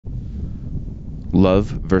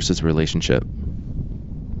Love versus relationship.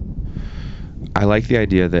 I like the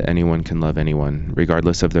idea that anyone can love anyone,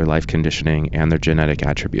 regardless of their life conditioning and their genetic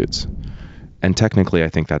attributes. And technically, I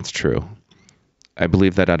think that's true. I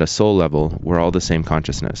believe that at a soul level, we're all the same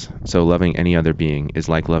consciousness, so loving any other being is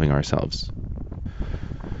like loving ourselves.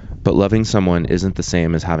 But loving someone isn't the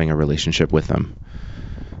same as having a relationship with them.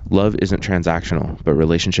 Love isn't transactional, but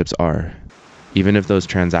relationships are, even if those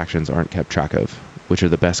transactions aren't kept track of, which are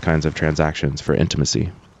the best kinds of transactions for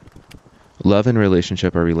intimacy. Love and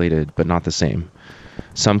relationship are related, but not the same.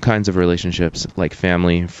 Some kinds of relationships, like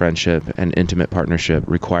family, friendship, and intimate partnership,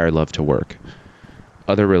 require love to work.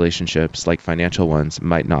 Other relationships, like financial ones,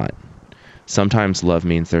 might not. Sometimes love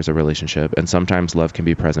means there's a relationship, and sometimes love can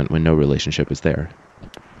be present when no relationship is there.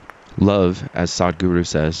 Love, as Sadhguru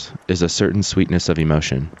says, is a certain sweetness of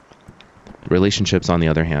emotion. Relationships, on the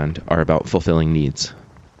other hand, are about fulfilling needs.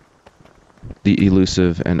 The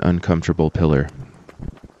elusive and uncomfortable pillar.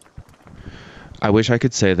 I wish I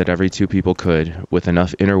could say that every two people could, with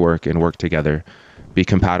enough inner work and work together, be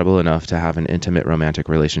compatible enough to have an intimate romantic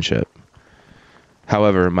relationship.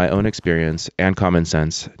 However, my own experience and common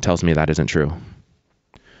sense tells me that isn't true.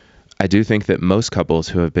 I do think that most couples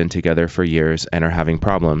who have been together for years and are having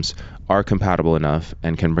problems are compatible enough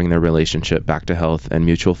and can bring their relationship back to health and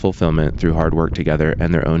mutual fulfillment through hard work together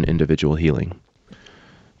and their own individual healing.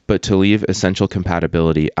 But to leave essential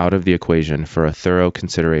compatibility out of the equation for a thorough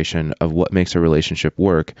consideration of what makes a relationship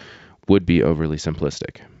work would be overly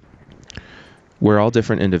simplistic. We're all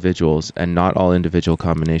different individuals, and not all individual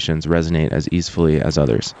combinations resonate as easily as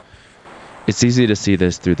others. It's easy to see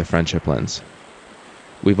this through the friendship lens.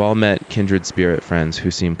 We've all met kindred spirit friends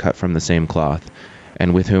who seem cut from the same cloth,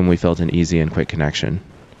 and with whom we felt an easy and quick connection.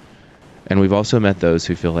 And we've also met those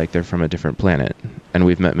who feel like they're from a different planet, and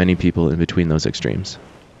we've met many people in between those extremes.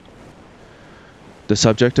 The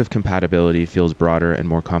subject of compatibility feels broader and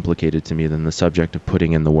more complicated to me than the subject of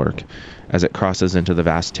putting in the work, as it crosses into the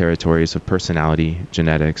vast territories of personality,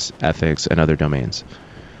 genetics, ethics, and other domains.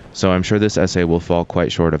 So I'm sure this essay will fall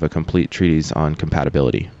quite short of a complete treatise on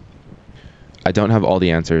compatibility. I don't have all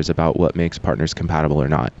the answers about what makes partners compatible or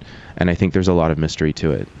not, and I think there's a lot of mystery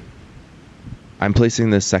to it. I'm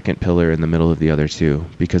placing this second pillar in the middle of the other two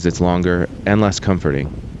because it's longer and less comforting.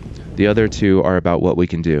 The other two are about what we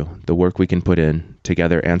can do, the work we can put in,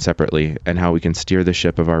 together and separately, and how we can steer the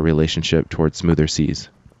ship of our relationship towards smoother seas.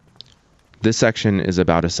 This section is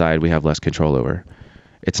about a side we have less control over.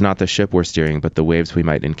 It's not the ship we're steering, but the waves we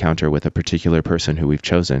might encounter with a particular person who we've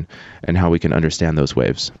chosen, and how we can understand those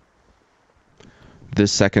waves.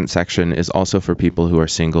 This second section is also for people who are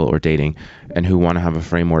single or dating and who want to have a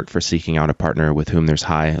framework for seeking out a partner with whom there's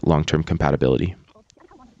high, long-term compatibility.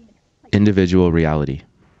 Individual reality.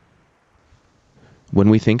 When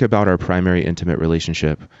we think about our primary intimate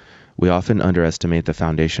relationship, we often underestimate the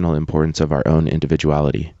foundational importance of our own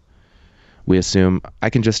individuality. We assume, I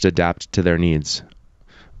can just adapt to their needs,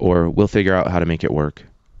 or we'll figure out how to make it work,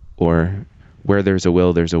 or where there's a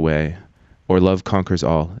will, there's a way, or love conquers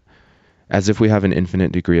all, as if we have an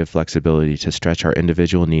infinite degree of flexibility to stretch our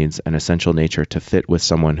individual needs and essential nature to fit with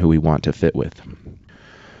someone who we want to fit with.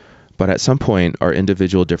 But at some point, our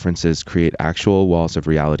individual differences create actual walls of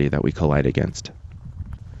reality that we collide against.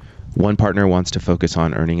 One partner wants to focus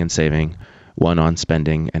on earning and saving, one on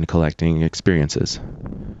spending and collecting experiences.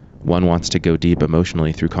 One wants to go deep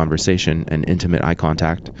emotionally through conversation and intimate eye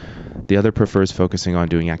contact. The other prefers focusing on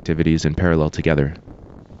doing activities in parallel together.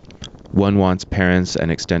 One wants parents and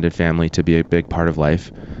extended family to be a big part of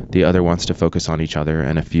life. The other wants to focus on each other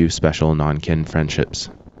and a few special non-kin friendships.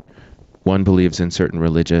 One believes in certain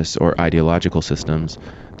religious or ideological systems.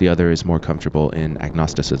 The other is more comfortable in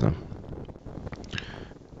agnosticism.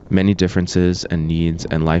 Many differences and needs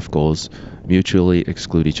and life goals mutually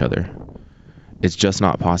exclude each other. It's just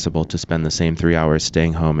not possible to spend the same 3 hours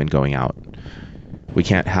staying home and going out. We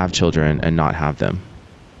can't have children and not have them.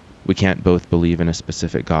 We can't both believe in a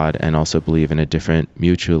specific God and also believe in a different,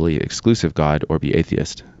 mutually exclusive God or be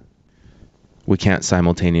atheist. We can't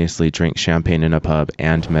simultaneously drink champagne in a pub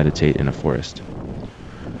and meditate in a forest.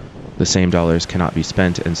 The same dollars cannot be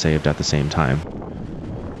spent and saved at the same time.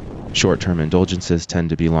 Short-term indulgences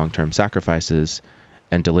tend to be long-term sacrifices,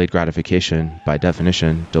 and delayed gratification, by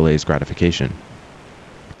definition, delays gratification.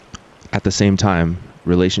 At the same time,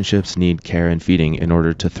 relationships need care and feeding in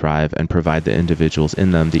order to thrive and provide the individuals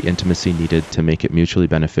in them the intimacy needed to make it mutually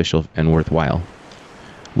beneficial and worthwhile.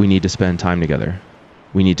 We need to spend time together.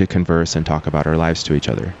 We need to converse and talk about our lives to each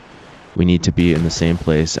other. We need to be in the same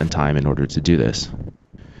place and time in order to do this.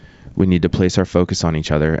 We need to place our focus on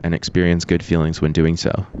each other and experience good feelings when doing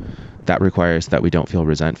so. That requires that we don't feel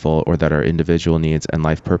resentful or that our individual needs and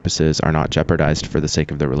life purposes are not jeopardized for the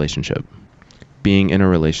sake of the relationship. Being in a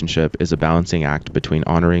relationship is a balancing act between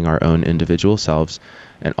honoring our own individual selves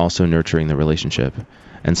and also nurturing the relationship,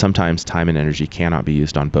 and sometimes time and energy cannot be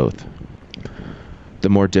used on both. The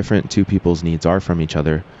more different two people's needs are from each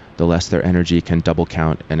other, the less their energy can double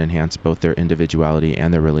count and enhance both their individuality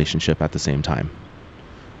and their relationship at the same time.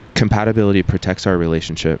 Compatibility protects our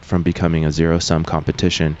relationship from becoming a zero-sum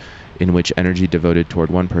competition in which energy devoted toward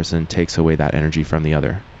one person takes away that energy from the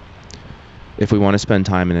other. If we want to spend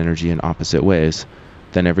time and energy in opposite ways,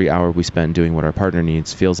 then every hour we spend doing what our partner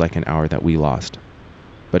needs feels like an hour that we lost.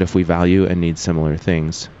 But if we value and need similar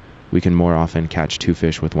things, we can more often catch two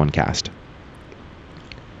fish with one cast.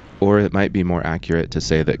 Or it might be more accurate to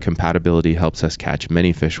say that compatibility helps us catch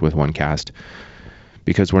many fish with one cast,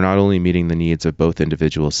 because we're not only meeting the needs of both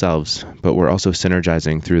individual selves, but we're also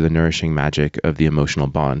synergizing through the nourishing magic of the emotional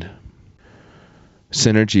bond.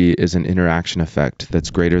 Synergy is an interaction effect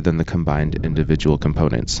that's greater than the combined individual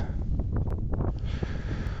components.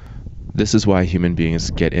 This is why human beings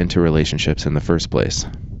get into relationships in the first place.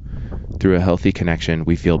 Through a healthy connection,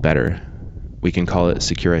 we feel better. We can call it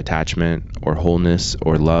secure attachment, or wholeness,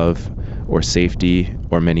 or love, or safety,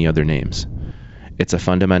 or many other names. It's a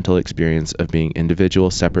fundamental experience of being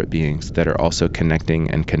individual, separate beings that are also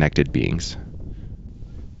connecting and connected beings.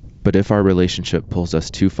 But if our relationship pulls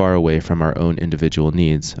us too far away from our own individual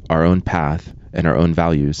needs, our own path, and our own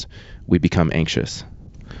values, we become anxious.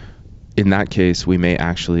 In that case, we may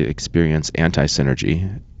actually experience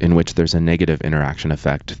anti-synergy, in which there's a negative interaction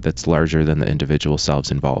effect that's larger than the individual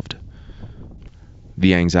selves involved.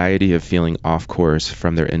 The anxiety of feeling off course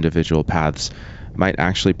from their individual paths might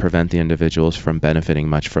actually prevent the individuals from benefiting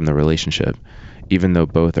much from the relationship, even though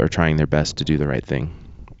both are trying their best to do the right thing.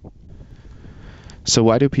 So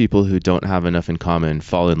why do people who don't have enough in common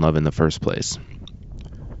fall in love in the first place?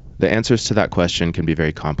 The answers to that question can be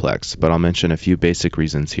very complex, but I'll mention a few basic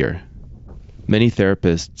reasons here. Many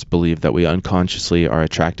therapists believe that we unconsciously are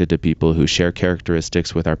attracted to people who share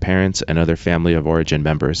characteristics with our parents and other family of origin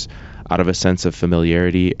members, out of a sense of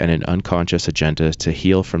familiarity and an unconscious agenda to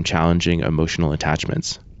heal from challenging emotional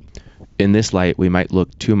attachments. In this light, we might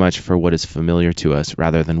look too much for what is familiar to us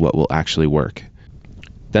rather than what will actually work.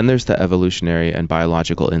 Then there's the evolutionary and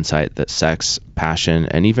biological insight that sex, passion,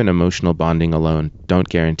 and even emotional bonding alone don't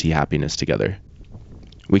guarantee happiness together.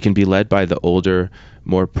 We can be led by the older,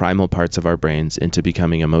 more primal parts of our brains into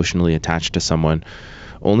becoming emotionally attached to someone,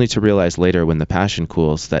 only to realize later when the passion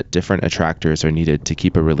cools that different attractors are needed to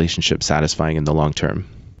keep a relationship satisfying in the long term.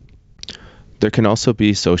 There can also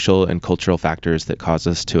be social and cultural factors that cause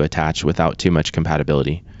us to attach without too much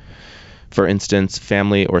compatibility. For instance,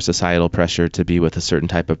 family or societal pressure to be with a certain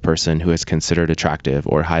type of person who is considered attractive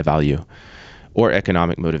or high value, or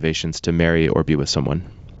economic motivations to marry or be with someone.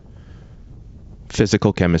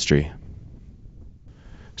 Physical chemistry.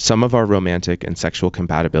 Some of our romantic and sexual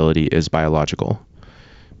compatibility is biological.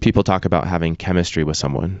 People talk about having chemistry with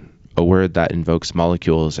someone, a word that invokes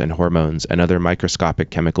molecules and hormones and other microscopic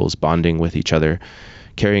chemicals bonding with each other,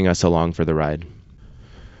 carrying us along for the ride.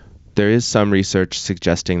 There is some research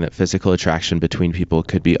suggesting that physical attraction between people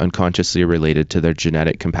could be unconsciously related to their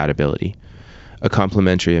genetic compatibility. A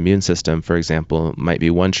complementary immune system, for example, might be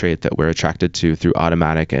one trait that we're attracted to through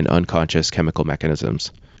automatic and unconscious chemical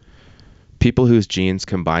mechanisms. People whose genes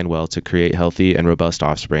combine well to create healthy and robust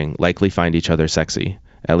offspring likely find each other sexy,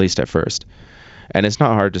 at least at first. And it's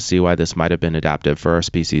not hard to see why this might have been adaptive for our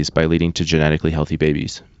species by leading to genetically healthy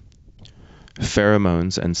babies.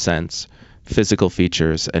 Pheromones and scents, physical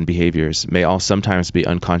features, and behaviors may all sometimes be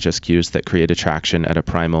unconscious cues that create attraction at a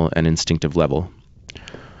primal and instinctive level.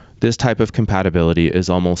 This type of compatibility is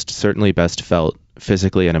almost certainly best felt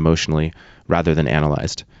physically and emotionally rather than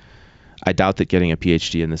analyzed. I doubt that getting a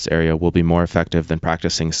PhD in this area will be more effective than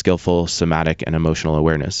practicing skillful somatic and emotional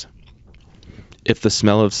awareness. If the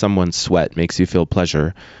smell of someone's sweat makes you feel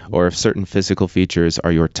pleasure, or if certain physical features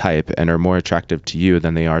are your type and are more attractive to you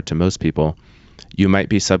than they are to most people, you might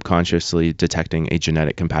be subconsciously detecting a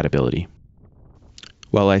genetic compatibility.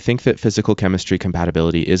 While I think that physical chemistry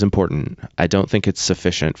compatibility is important, I don't think it's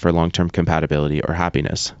sufficient for long-term compatibility or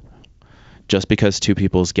happiness. Just because two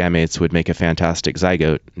people's gametes would make a fantastic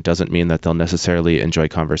zygote doesn't mean that they'll necessarily enjoy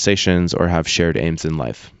conversations or have shared aims in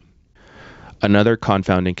life. Another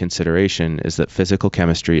confounding consideration is that physical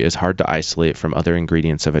chemistry is hard to isolate from other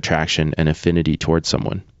ingredients of attraction and affinity towards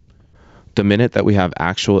someone. The minute that we have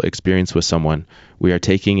actual experience with someone, we are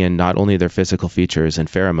taking in not only their physical features and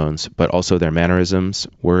pheromones, but also their mannerisms,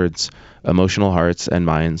 words, emotional hearts and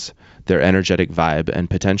minds, their energetic vibe, and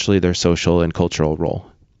potentially their social and cultural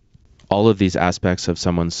role. All of these aspects of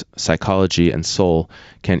someone's psychology and soul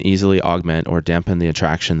can easily augment or dampen the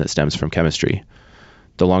attraction that stems from chemistry.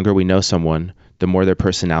 The longer we know someone, the more their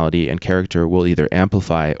personality and character will either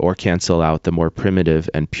amplify or cancel out the more primitive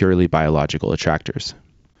and purely biological attractors.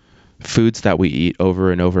 Foods that we eat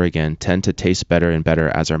over and over again tend to taste better and better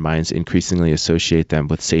as our minds increasingly associate them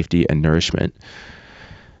with safety and nourishment.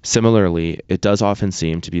 Similarly, it does often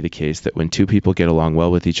seem to be the case that when two people get along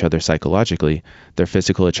well with each other psychologically, their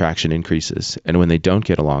physical attraction increases, and when they don't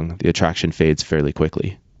get along, the attraction fades fairly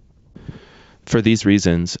quickly. For these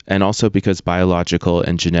reasons, and also because biological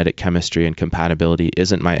and genetic chemistry and compatibility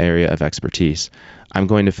isn't my area of expertise, I'm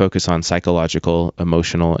going to focus on psychological,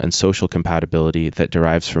 emotional, and social compatibility that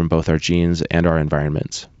derives from both our genes and our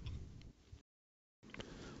environments.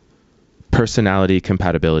 Personality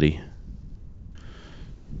compatibility.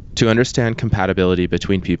 To understand compatibility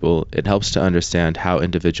between people, it helps to understand how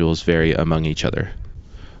individuals vary among each other.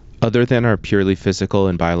 Other than our purely physical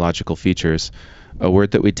and biological features, a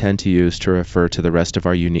word that we tend to use to refer to the rest of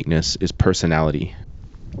our uniqueness is personality.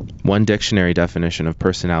 One dictionary definition of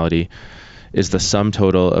personality is the sum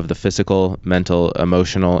total of the physical, mental,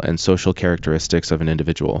 emotional, and social characteristics of an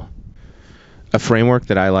individual. A framework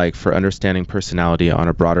that I like for understanding personality on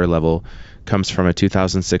a broader level comes from a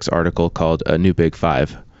 2006 article called A New Big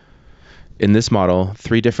Five. In this model,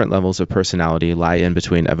 3 different levels of personality lie in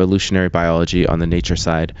between evolutionary biology on the nature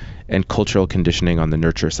side and cultural conditioning on the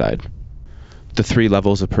nurture side. The 3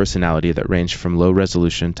 levels of personality that range from low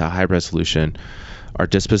resolution to high resolution are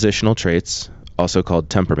dispositional traits, also called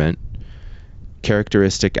temperament,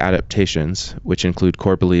 characteristic adaptations, which include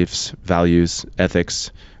core beliefs, values, ethics,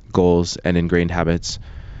 goals, and ingrained habits,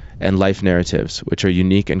 and life narratives, which are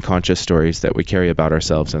unique and conscious stories that we carry about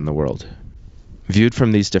ourselves and the world. Viewed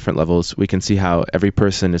from these different levels, we can see how every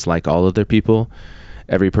person is like all other people,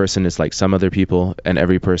 every person is like some other people, and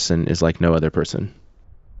every person is like no other person.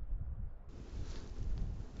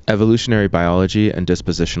 Evolutionary biology and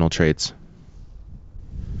dispositional traits.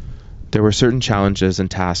 There were certain challenges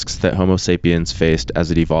and tasks that Homo sapiens faced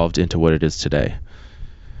as it evolved into what it is today.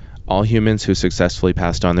 All humans who successfully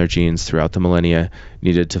passed on their genes throughout the millennia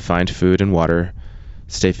needed to find food and water,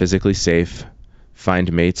 stay physically safe,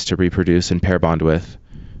 find mates to reproduce and pair bond with,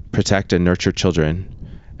 protect and nurture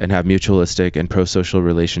children, and have mutualistic and pro-social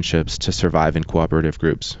relationships to survive in cooperative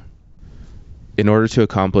groups. In order to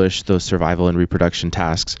accomplish those survival and reproduction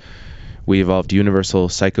tasks, we evolved universal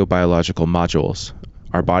psychobiological modules.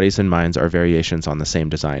 Our bodies and minds are variations on the same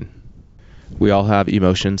design. We all have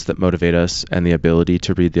emotions that motivate us and the ability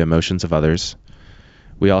to read the emotions of others.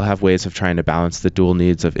 We all have ways of trying to balance the dual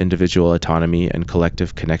needs of individual autonomy and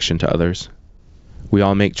collective connection to others. We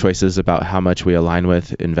all make choices about how much we align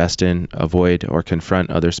with, invest in, avoid, or confront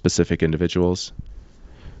other specific individuals.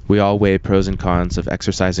 We all weigh pros and cons of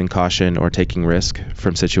exercising caution or taking risk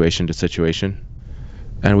from situation to situation.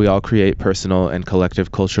 And we all create personal and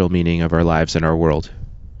collective cultural meaning of our lives and our world.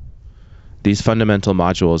 These fundamental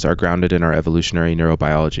modules are grounded in our evolutionary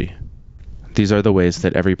neurobiology. These are the ways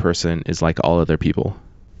that every person is like all other people.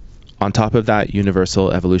 On top of that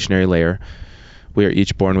universal evolutionary layer, we are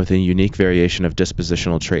each born with a unique variation of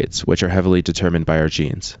dispositional traits, which are heavily determined by our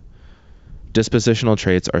genes. Dispositional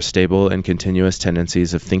traits are stable and continuous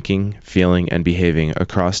tendencies of thinking, feeling, and behaving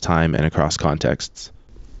across time and across contexts.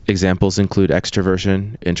 Examples include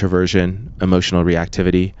extroversion, introversion, emotional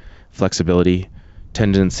reactivity, flexibility,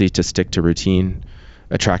 tendency to stick to routine,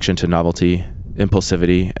 attraction to novelty,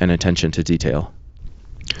 impulsivity, and attention to detail.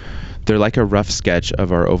 They're like a rough sketch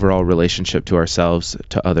of our overall relationship to ourselves,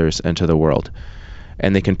 to others, and to the world,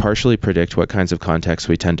 and they can partially predict what kinds of contexts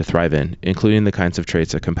we tend to thrive in, including the kinds of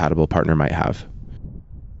traits a compatible partner might have.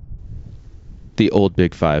 The old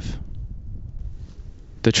Big Five.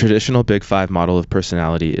 The traditional Big Five model of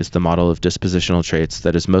personality is the model of dispositional traits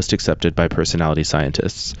that is most accepted by personality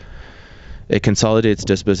scientists. It consolidates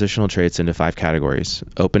dispositional traits into 5 categories: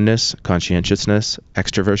 openness, conscientiousness,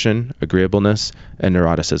 extroversion, agreeableness, and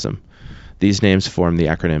neuroticism. These names form the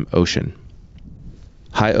acronym OCEAN.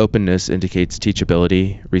 High openness indicates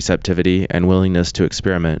teachability, receptivity, and willingness to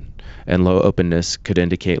experiment, and low openness could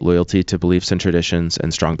indicate loyalty to beliefs and traditions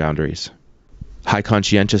and strong boundaries. High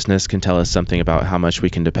conscientiousness can tell us something about how much we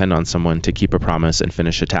can depend on someone to keep a promise and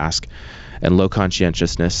finish a task, and low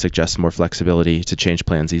conscientiousness suggests more flexibility to change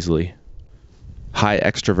plans easily. High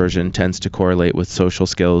extroversion tends to correlate with social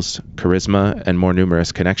skills, charisma, and more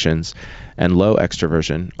numerous connections, and low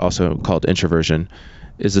extroversion, also called introversion,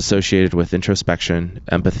 is associated with introspection,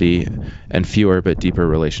 empathy, and fewer but deeper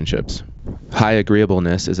relationships. High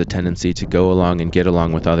agreeableness is a tendency to go along and get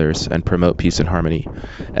along with others and promote peace and harmony,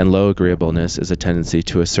 and low agreeableness is a tendency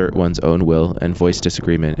to assert one's own will and voice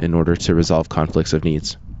disagreement in order to resolve conflicts of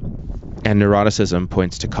needs. And neuroticism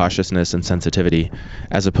points to cautiousness and sensitivity,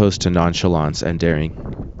 as opposed to nonchalance and daring.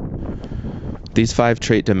 These 5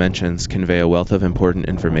 trait dimensions convey a wealth of important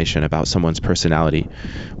information about someone's personality,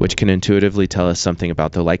 which can intuitively tell us something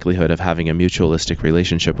about the likelihood of having a mutualistic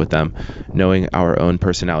relationship with them, knowing our own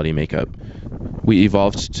personality makeup. We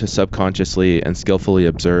evolved to subconsciously and skillfully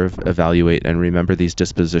observe, evaluate, and remember these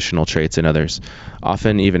dispositional traits in others,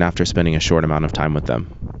 often even after spending a short amount of time with them.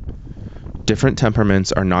 Different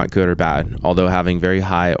temperaments are not good or bad, although having very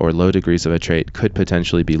high or low degrees of a trait could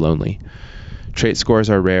potentially be lonely. Trait scores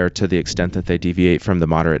are rare to the extent that they deviate from the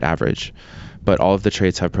moderate average, but all of the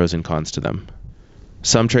traits have pros and cons to them.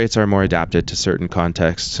 Some traits are more adapted to certain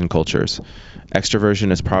contexts and cultures.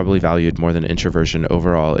 Extroversion is probably valued more than introversion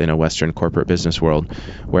overall in a Western corporate business world,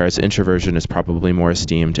 whereas introversion is probably more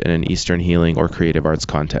esteemed in an Eastern healing or creative arts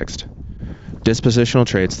context. Dispositional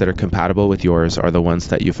traits that are compatible with yours are the ones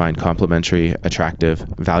that you find complementary, attractive,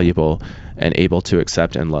 valuable, and able to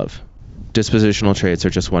accept and love. Dispositional traits are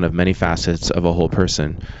just one of many facets of a whole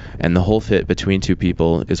person, and the whole fit between two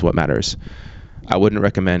people is what matters. I wouldn't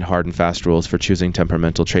recommend hard and fast rules for choosing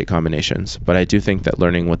temperamental trait combinations, but I do think that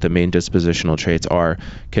learning what the main dispositional traits are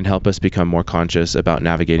can help us become more conscious about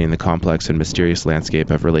navigating the complex and mysterious landscape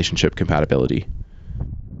of relationship compatibility.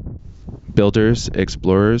 Builders,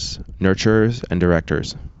 explorers, nurturers, and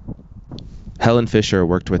directors. Helen Fisher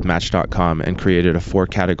worked with Match.com and created a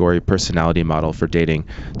 4-category personality model for dating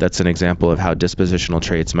that's an example of how dispositional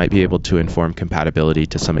traits might be able to inform compatibility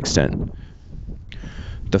to some extent.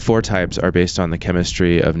 The 4 types are based on the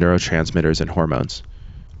chemistry of neurotransmitters and hormones.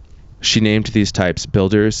 She named these types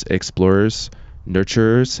builders, explorers,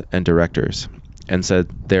 nurturers, and directors, and said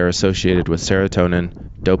they are associated with serotonin,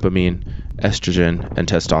 dopamine, estrogen, and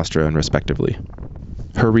testosterone, respectively.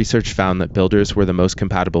 Her research found that builders were the most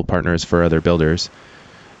compatible partners for other builders,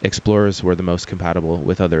 explorers were the most compatible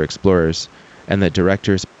with other explorers, and that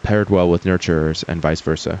directors paired well with nurturers and vice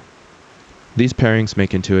versa. These pairings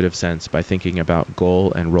make intuitive sense by thinking about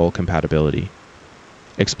goal and role compatibility.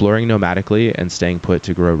 Exploring nomadically and staying put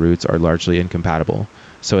to grow roots are largely incompatible,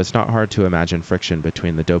 so it's not hard to imagine friction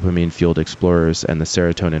between the dopamine-fueled explorers and the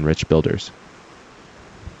serotonin-rich builders.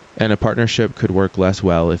 And a partnership could work less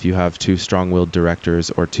well if you have 2 strong-willed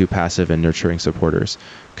directors or 2 passive and nurturing supporters,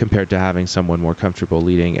 compared to having someone more comfortable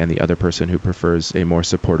leading and the other person who prefers a more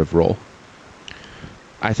supportive role.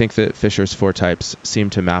 I think that Fisher's 4 types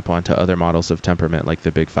seem to map onto other models of temperament like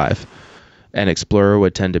the Big Five. An explorer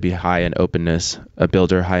would tend to be high in openness, a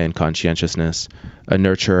builder high in conscientiousness, a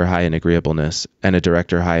nurturer high in agreeableness, and a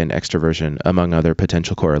director high in extroversion, among other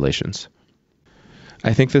potential correlations.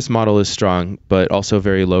 I think this model is strong, but also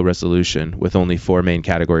very low resolution, with only 4 main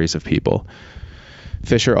categories of people.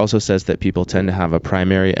 Fisher also says that people tend to have a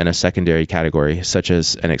primary and a secondary category, such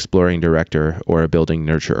as an exploring director or a building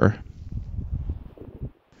nurturer.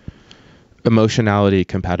 Emotionality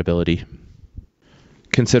compatibility.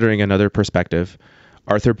 Considering another perspective,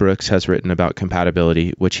 Arthur Brooks has written about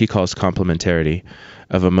compatibility, which he calls complementarity,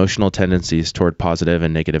 of emotional tendencies toward positive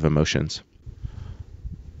and negative emotions.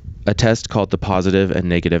 A test called the Positive and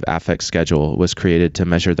Negative Affect Schedule was created to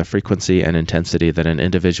measure the frequency and intensity that an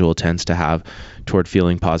individual tends to have toward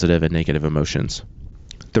feeling positive and negative emotions.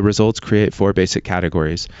 The results create 4 basic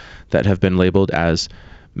categories that have been labeled as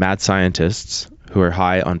mad scientists, who are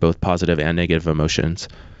high on both positive and negative emotions,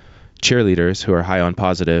 cheerleaders, who are high on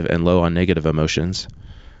positive and low on negative emotions,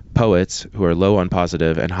 poets, who are low on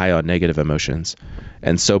positive and high on negative emotions,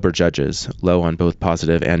 and sober judges, low on both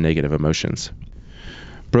positive and negative emotions.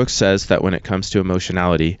 Brooks says that when it comes to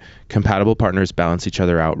emotionality, compatible partners balance each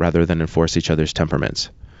other out rather than enforce each other's temperaments.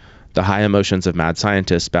 The high emotions of mad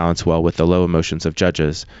scientists balance well with the low emotions of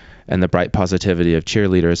judges, and the bright positivity of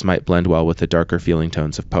cheerleaders might blend well with the darker feeling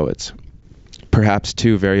tones of poets. Perhaps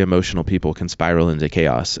 2 very emotional people can spiral into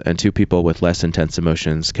chaos, and 2 people with less intense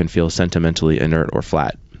emotions can feel sentimentally inert or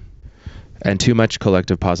flat. And too much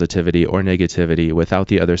collective positivity or negativity without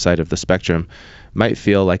the other side of the spectrum might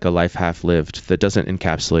feel like a life half-lived that doesn't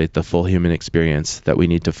encapsulate the full human experience that we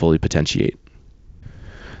need to fully potentiate.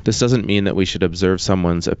 This doesn't mean that we should observe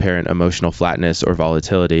someone's apparent emotional flatness or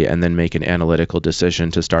volatility and then make an analytical decision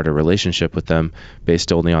to start a relationship with them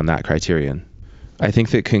based only on that criterion. I think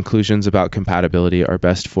that conclusions about compatibility are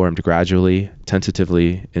best formed gradually,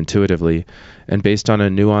 tentatively, intuitively, and based on a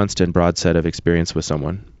nuanced and broad set of experience with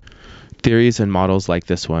someone. Theories and models like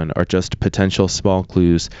this one are just potential small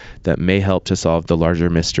clues that may help to solve the larger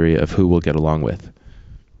mystery of who we'll get along with.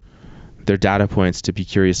 They're data points to be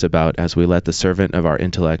curious about as we let the servant of our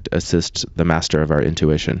intellect assist the master of our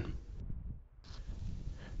intuition.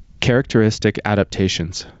 Characteristic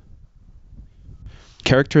adaptations.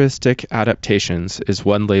 Characteristic adaptations is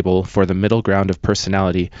one label for the middle ground of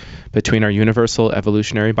personality between our universal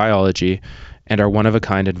evolutionary biology and our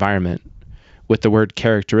one-of-a-kind environment, with the word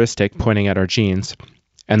characteristic pointing at our genes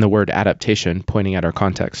and the word adaptation pointing at our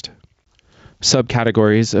context.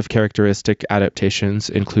 Subcategories of characteristic adaptations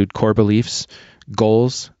include core beliefs,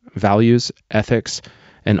 goals, values, ethics,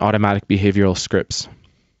 and automatic behavioral scripts.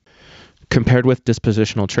 Compared with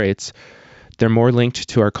dispositional traits, they're more linked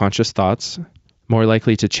to our conscious thoughts, more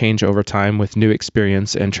likely to change over time with new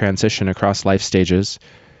experience and transition across life stages,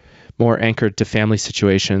 more anchored to family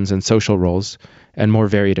situations and social roles, and more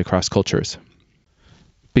varied across cultures.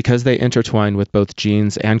 Because they intertwine with both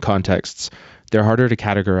genes and contexts, they're harder to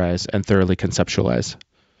categorize and thoroughly conceptualize.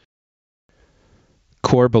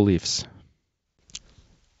 Core beliefs.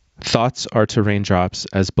 Thoughts are to raindrops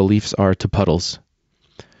as beliefs are to puddles.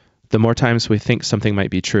 The more times we think something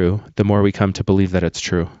might be true, the more we come to believe that it's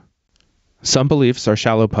true. Some beliefs are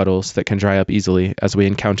shallow puddles that can dry up easily as we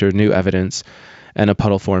encounter new evidence and a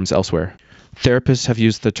puddle forms elsewhere. Therapists have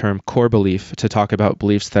used the term core belief to talk about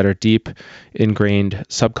beliefs that are deep, ingrained,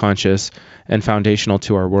 subconscious, and foundational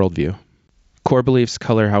to our worldview. Core beliefs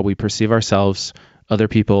color how we perceive ourselves, other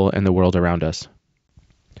people, and the world around us.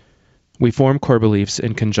 We form core beliefs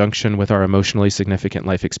in conjunction with our emotionally significant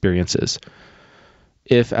life experiences.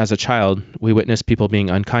 If, as a child, we witness people being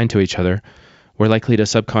unkind to each other, we're likely to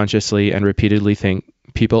subconsciously and repeatedly think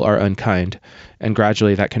people are unkind, and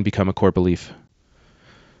gradually that can become a core belief.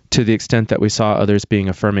 To the extent that we saw others being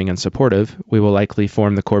affirming and supportive, we will likely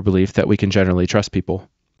form the core belief that we can generally trust people.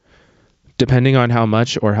 Depending on how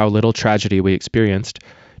much or how little tragedy we experienced,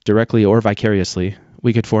 directly or vicariously,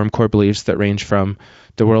 we could form core beliefs that range from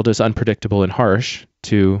the world is unpredictable and harsh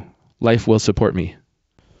to life will support me.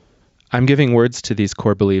 I'm giving words to these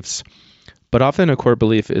core beliefs, but often a core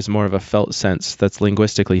belief is more of a felt sense that's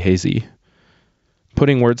linguistically hazy.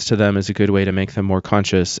 Putting words to them is a good way to make them more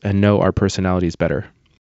conscious and know our personalities better.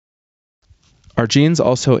 Our genes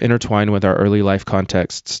also intertwine with our early life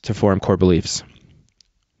contexts to form core beliefs.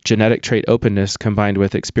 Genetic trait openness combined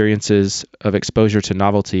with experiences of exposure to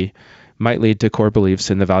novelty might lead to core beliefs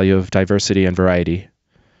in the value of diversity and variety.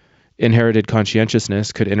 Inherited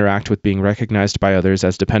conscientiousness could interact with being recognized by others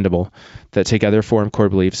as dependable, that together form core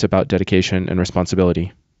beliefs about dedication and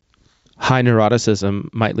responsibility. High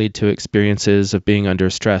neuroticism might lead to experiences of being under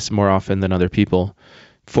stress more often than other people,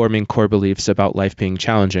 forming core beliefs about life being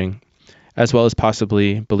challenging, as well as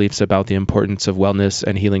possibly beliefs about the importance of wellness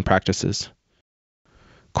and healing practices.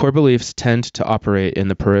 Core beliefs tend to operate in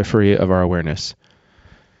the periphery of our awareness.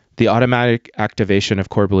 The automatic activation of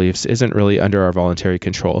core beliefs isn't really under our voluntary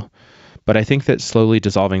control, but I think that slowly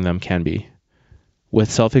dissolving them can be.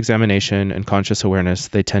 With self-examination and conscious awareness,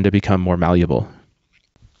 they tend to become more malleable.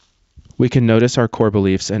 We can notice our core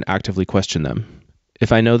beliefs and actively question them.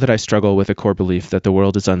 If I know that I struggle with a core belief that the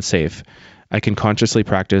world is unsafe, I can consciously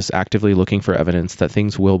practice actively looking for evidence that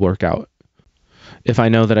things will work out. If I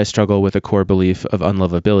know that I struggle with a core belief of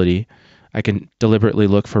unlovability, I can deliberately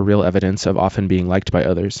look for real evidence of often being liked by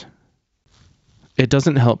others. It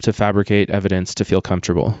doesn't help to fabricate evidence to feel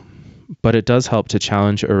comfortable, but it does help to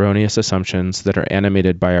challenge erroneous assumptions that are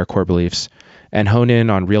animated by our core beliefs and hone in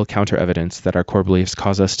on real counter-evidence that our core beliefs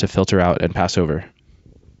cause us to filter out and pass over.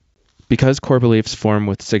 Because core beliefs form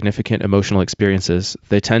with significant emotional experiences,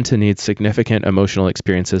 they tend to need significant emotional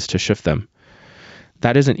experiences to shift them.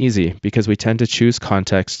 That isn't easy because we tend to choose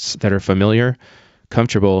contexts that are familiar,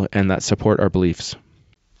 comfortable, and that support our beliefs.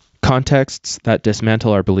 Contexts that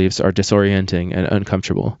dismantle our beliefs are disorienting and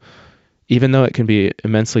uncomfortable. Even though it can be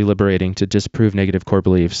immensely liberating to disprove negative core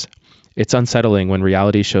beliefs, it's unsettling when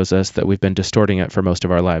reality shows us that we've been distorting it for most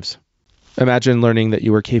of our lives. Imagine learning that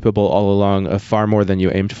you were capable all along of far more than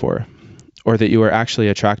you aimed for, or that you were actually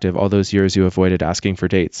attractive all those years you avoided asking for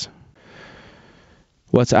dates.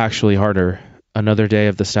 What's actually harder, another day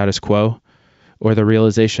of the status quo, or the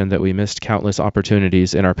realization that we missed countless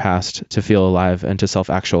opportunities in our past to feel alive and to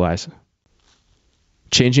self-actualize?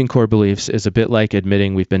 Changing core beliefs is a bit like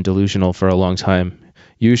admitting we've been delusional for a long time,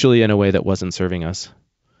 usually in a way that wasn't serving us.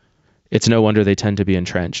 It's no wonder they tend to be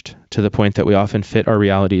entrenched, to the point that we often fit our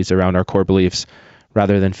realities around our core beliefs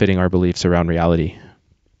rather than fitting our beliefs around reality.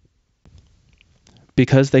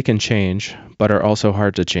 Because they can change, but are also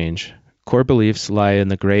hard to change, core beliefs lie in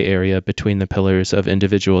the gray area between the pillars of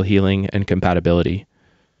individual healing and compatibility.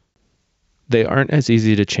 They aren't as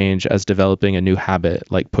easy to change as developing a new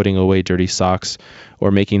habit, like putting away dirty socks,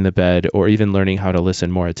 or making the bed, or even learning how to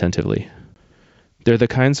listen more attentively. They're the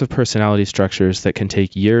kinds of personality structures that can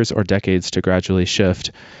take years or decades to gradually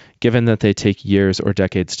shift, given that they take years or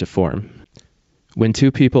decades to form. When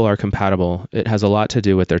two people are compatible, it has a lot to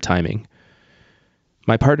do with their timing.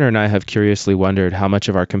 My partner and I have curiously wondered how much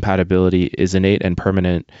of our compatibility is innate and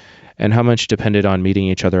permanent, and how much depended on meeting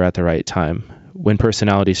each other at the right time, when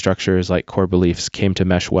personality structures like core beliefs came to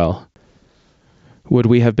mesh well. Would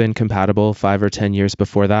we have been compatible 5 or 10 years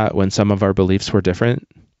before that when some of our beliefs were different?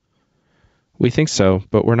 We think so,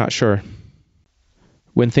 but we're not sure.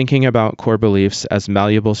 When thinking about core beliefs as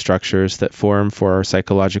malleable structures that form for our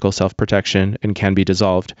psychological self-protection and can be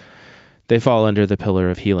dissolved, they fall under the pillar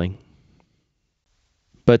of healing.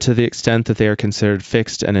 But to the extent that they are considered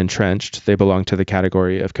fixed and entrenched, they belong to the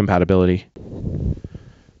category of compatibility.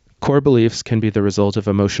 Core beliefs can be the result of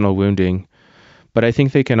emotional wounding, but I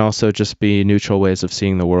think they can also just be neutral ways of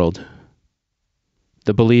seeing the world.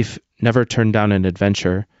 The belief, never turn down an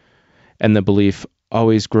adventure, and the belief,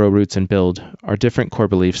 always grow roots and build, are different core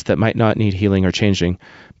beliefs that might not need healing or changing,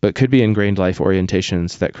 but could be ingrained life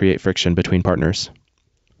orientations that create friction between partners.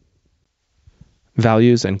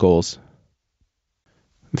 Values and goals.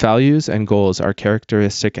 Values and goals are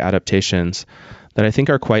characteristic adaptations that I think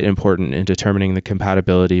are quite important in determining the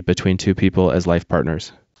compatibility between two people as life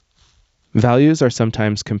partners. Values are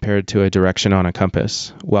sometimes compared to a direction on a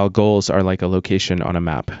compass, while goals are like a location on a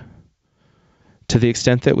map. To the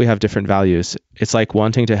extent that we have different values, it's like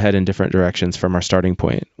wanting to head in different directions from our starting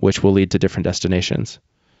point, which will lead to different destinations.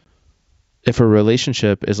 If a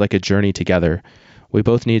relationship is like a journey together, we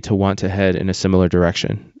both need to want to head in a similar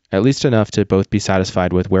direction, at least enough to both be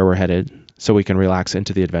satisfied with where we're headed, so we can relax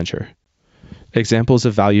into the adventure. Examples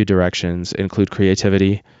of value directions include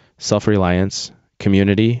creativity, self-reliance,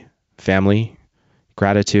 community, family,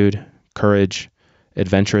 gratitude, courage,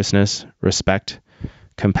 adventurousness, respect,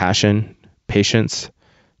 compassion, patience,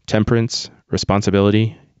 temperance,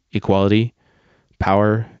 responsibility, equality,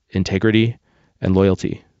 power, integrity, and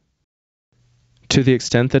loyalty. To the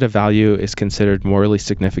extent that a value is considered morally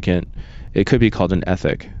significant, it could be called an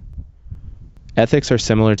ethic. Ethics are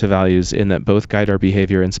similar to values in that both guide our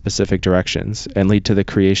behavior in specific directions and lead to the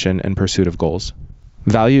creation and pursuit of goals.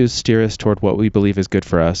 Values steer us toward what we believe is good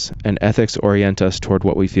for us, and ethics orient us toward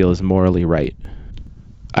what we feel is morally right.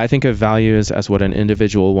 I think of values as what an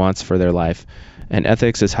individual wants for their life, and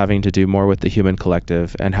ethics as having to do more with the human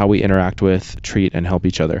collective and how we interact with, treat, and help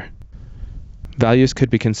each other. Values could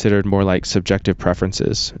be considered more like subjective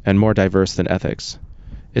preferences and more diverse than ethics.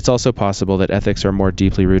 It's also possible that ethics are more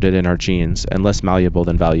deeply rooted in our genes and less malleable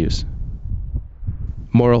than values.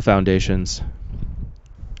 Moral foundations.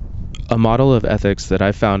 A model of ethics that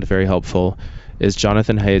I've found very helpful is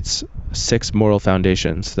Jonathan Haidt's 6 moral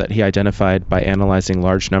foundations that he identified by analyzing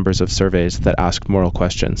large numbers of surveys that asked moral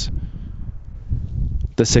questions.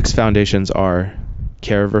 The 6 foundations are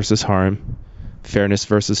care versus harm, fairness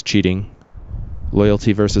versus cheating,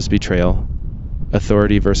 loyalty versus betrayal,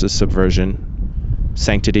 authority versus subversion,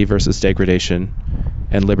 sanctity versus degradation,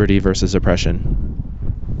 and liberty versus oppression.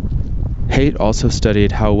 Haidt also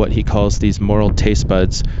studied how what he calls these moral taste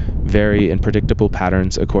buds vary in predictable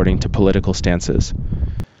patterns according to political stances.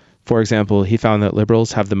 For example, he found that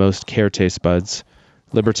liberals have the most care taste buds,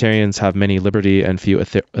 libertarians have many liberty and few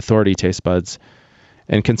authority taste buds,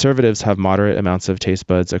 and conservatives have moderate amounts of taste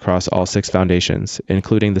buds across all 6 foundations,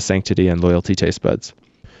 including the sanctity and loyalty taste buds.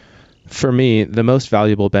 For me, the most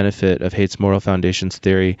valuable benefit of Haidt's moral foundations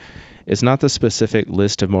theory is not the specific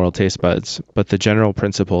list of moral taste buds, but the general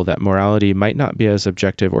principle that morality might not be as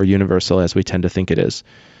objective or universal as we tend to think it is.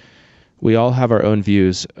 We all have our own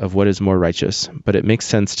views of what is more righteous, but it makes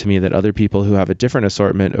sense to me that other people who have a different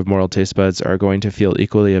assortment of moral taste buds are going to feel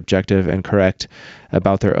equally objective and correct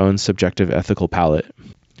about their own subjective ethical palette.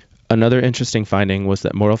 Another interesting finding was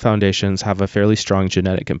that moral foundations have a fairly strong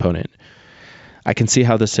genetic component. I can see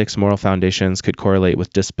how the 6 moral foundations could correlate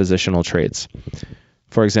with dispositional traits.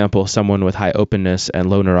 For example, someone with high openness and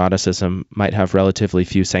low neuroticism might have relatively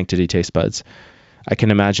few sanctity taste buds. I can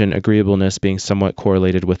imagine agreeableness being somewhat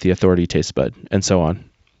correlated with the authority taste bud, and so on.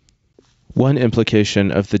 One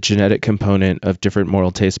implication of the genetic component of different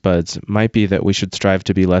moral taste buds might be that we should strive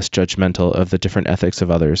to be less judgmental of the different ethics of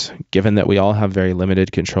others, given that we all have very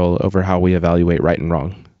limited control over how we evaluate right and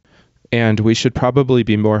wrong. And we should probably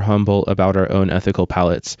be more humble about our own ethical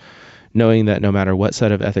palettes, knowing that no matter what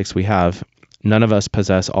set of ethics we have, none of us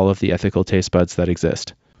possess all of the ethical taste buds that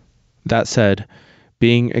exist. That said,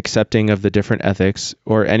 being accepting of the different ethics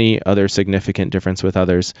or any other significant difference with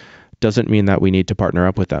others doesn't mean that we need to partner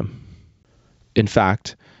up with them. In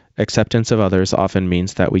fact, Acceptance of others often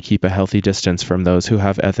means that we keep a healthy distance from those who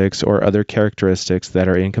have ethics or other characteristics that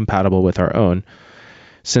are incompatible with our own,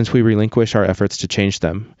 since we relinquish our efforts to change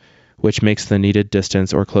them, which makes the needed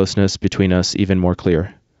distance or closeness between us even more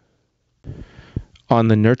clear. On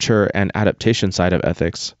the nurture and adaptation side of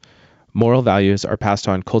ethics, moral values are passed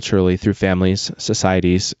on culturally through families,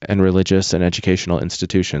 societies, and religious and educational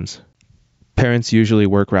institutions. Parents usually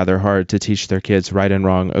work rather hard to teach their kids right and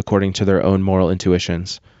wrong according to their own moral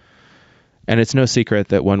intuitions. And it's no secret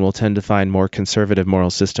that one will tend to find more conservative moral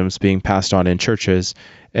systems being passed on in churches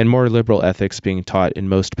and more liberal ethics being taught in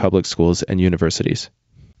most public schools and universities.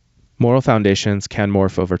 Moral foundations can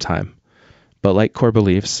morph over time, but like core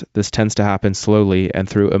beliefs, this tends to happen slowly and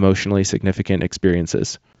through emotionally significant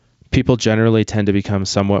experiences. People generally tend to become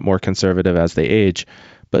somewhat more conservative as they age,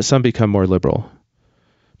 but some become more liberal.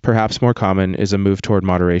 Perhaps more common is a move toward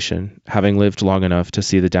moderation, having lived long enough to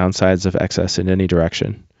see the downsides of excess in any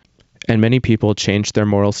direction. And many people change their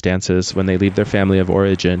moral stances when they leave their family of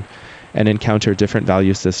origin and encounter different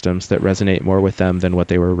value systems that resonate more with them than what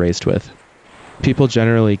they were raised with. People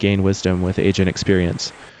generally gain wisdom with age and experience,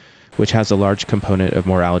 which has a large component of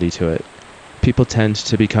morality to it. People tend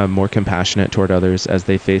to become more compassionate toward others as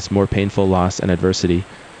they face more painful loss and adversity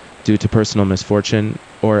due to personal misfortune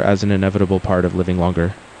or as an inevitable part of living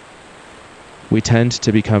longer. We tend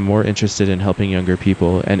to become more interested in helping younger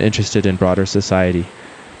people and interested in broader society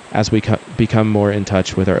as we become more in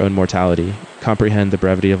touch with our own mortality, comprehend the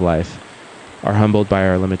brevity of life, are humbled by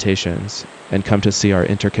our limitations, and come to see our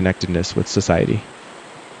interconnectedness with society.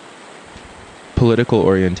 Political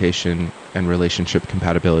orientation and relationship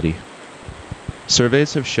compatibility.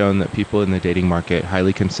 Surveys have shown that people in the dating market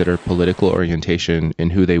highly consider political orientation in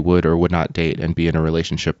who they would or would not date and be in a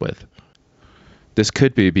relationship with. This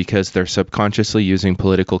could be because they're subconsciously using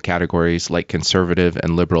political categories like conservative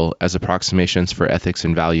and liberal as approximations for ethics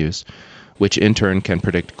and values, which in turn can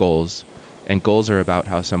predict goals, and goals are about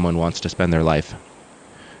how someone wants to spend their life.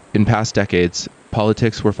 In past decades,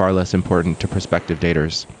 politics were far less important to prospective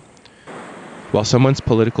daters. While someone's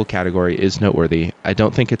political category is noteworthy, I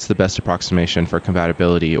don't think it's the best approximation for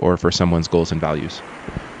compatibility or for someone's goals and values.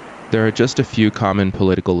 There are just a few common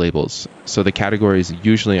political labels, so the categories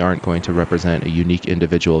usually aren't going to represent a unique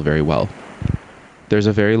individual very well. There's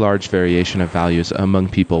a very large variation of values among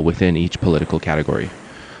people within each political category.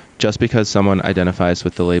 Just because someone identifies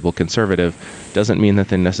with the label conservative doesn't mean that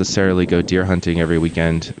they necessarily go deer hunting every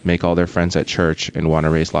weekend, make all their friends at church, and want to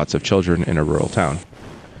raise lots of children in a rural town.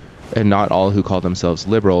 And not all who call themselves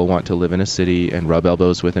liberal want to live in a city and rub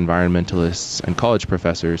elbows with environmentalists and college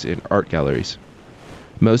professors in art galleries.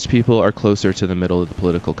 Most people are closer to the middle of the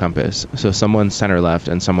political compass, so someone center-left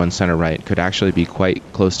and someone center-right could actually be quite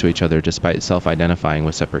close to each other despite self-identifying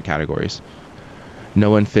with separate categories.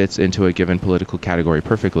 No one fits into a given political category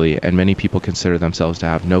perfectly, and many people consider themselves to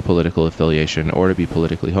have no political affiliation or to be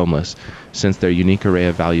politically homeless, since their unique array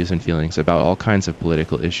of values and feelings about all kinds of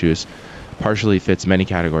political issues partially fits many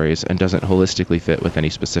categories and doesn't holistically fit with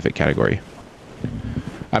any specific category.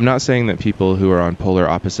 I'm not saying that people who are on polar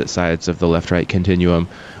opposite sides of the left-right continuum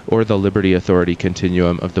or the liberty-authority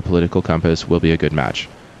continuum of the political compass will be a good match.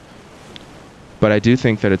 But I do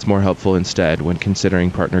think that it's more helpful instead, when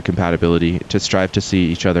considering partner compatibility, to strive to see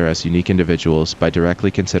each other as unique individuals by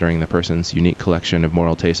directly considering the person's unique collection of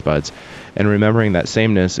moral taste buds, and remembering that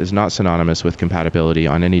sameness is not synonymous with compatibility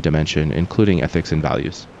on any dimension, including ethics and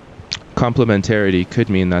values. Complementarity could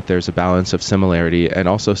mean that there's a balance of similarity and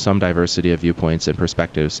also some diversity of viewpoints and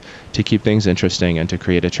perspectives to keep things interesting and to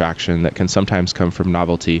create attraction that can sometimes come from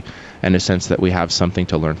novelty and a sense that we have something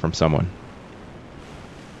to learn from someone.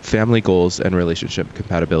 Family goals and relationship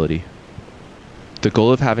compatibility. The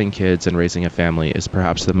goal of having kids and raising a family is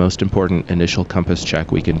perhaps the most important initial compass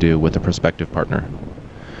check we can do with a prospective partner.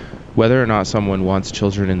 Whether or not someone wants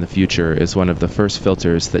children in the future is one of the first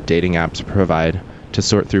filters that dating apps provide to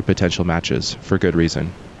sort through potential matches, for good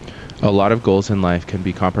reason. A lot of goals in life can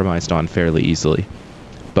be compromised on fairly easily,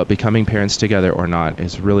 but becoming parents together or not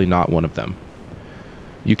is really not one of them.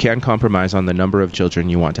 You can compromise on the number of children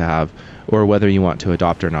you want to have, or whether you want to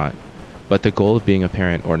adopt or not, but the goal of being a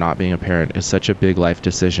parent or not being a parent is such a big life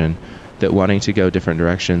decision that wanting to go different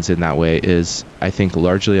directions in that way is, I think,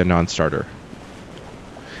 largely a non-starter.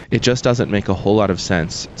 It just doesn't make a whole lot of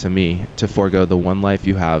sense, to me, to forego the one life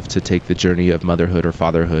you have to take the journey of motherhood or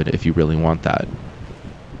fatherhood if you really want that.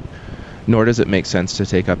 Nor does it make sense to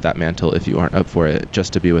take up that mantle if you aren't up for it,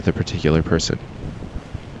 just to be with a particular person.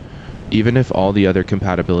 Even if all the other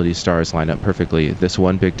compatibility stars line up perfectly, this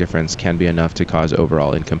one big difference can be enough to cause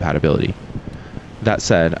overall incompatibility. That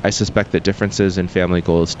said, I suspect that differences in family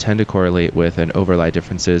goals tend to correlate with and overlay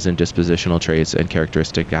differences in dispositional traits and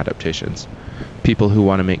characteristic adaptations. People who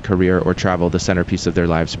want to make career or travel the centerpiece of their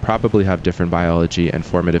lives probably have different biology and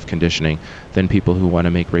formative conditioning than people who want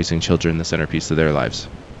to make raising children the centerpiece of their lives.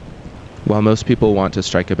 While most people want to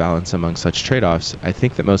strike a balance among such trade-offs, I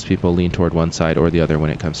think that most people lean toward one side or the other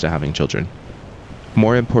when it comes to having children.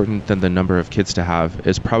 More important than the number of kids to have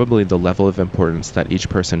is probably the level of importance that each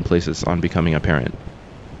person places on becoming a parent.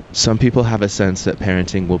 Some people have a sense that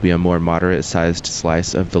parenting will be a more moderate-sized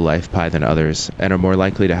slice of the life pie than others, and are more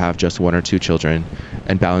likely to have just 1 or 2 children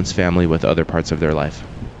and balance family with other parts of their life.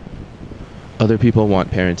 Other people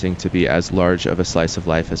want parenting to be as large of a slice of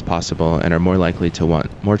life as possible and are more likely to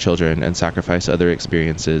want more children and sacrifice other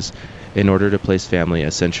experiences in order to place family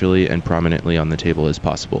as centrally and prominently on the table as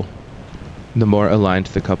possible. The more aligned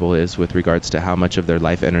the couple is with regards to how much of their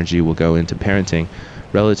life energy will go into parenting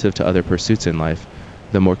relative to other pursuits in life,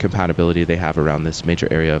 the more compatibility they have around this major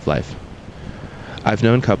area of life. I've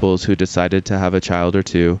known couples who decided to have a child or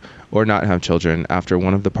 2 or not have children after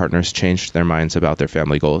one of the partners changed their minds about their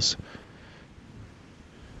family goals.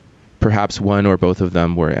 Perhaps one or both of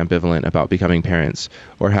them were ambivalent about becoming parents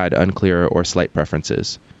or had unclear or slight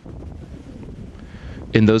preferences.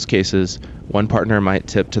 In those cases, one partner might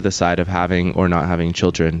tip to the side of having or not having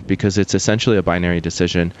children because it's essentially a binary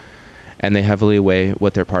decision, and they heavily weigh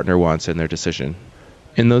what their partner wants in their decision.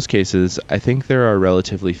 In those cases, I think there are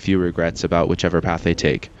relatively few regrets about whichever path they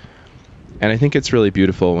take. And I think it's really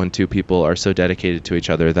beautiful when 2 people are so dedicated to each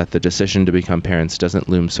other that the decision to become parents doesn't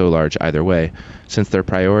loom so large either way, since their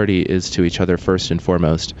priority is to each other first and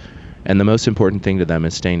foremost, and the most important thing to them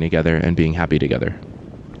is staying together and being happy together.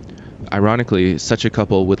 Ironically, such a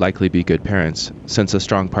couple would likely be good parents, since a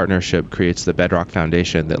strong partnership creates the bedrock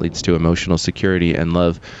foundation that leads to emotional security and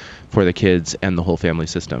love for the kids and the whole family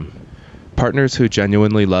system. Partners who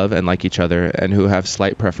genuinely love and like each other and who have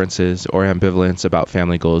slight preferences or ambivalence about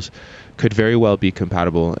family goals could very well be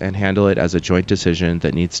compatible and handle it as a joint decision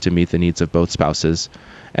that needs to meet the needs of both spouses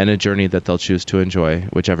and a journey that they'll choose to enjoy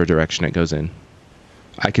whichever direction it goes in.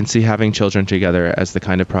 I can see having children together as the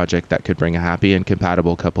kind of project that could bring a happy and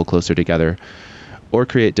compatible couple closer together, or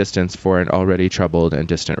create distance for an already troubled and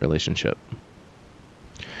distant relationship.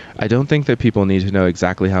 I don't think that people need to know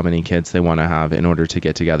exactly how many kids they want to have in order to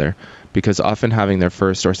get together, because often having their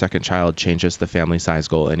first or second child changes the family size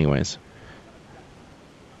goal anyways.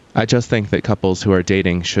 I just think that couples who are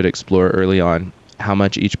dating should explore early on how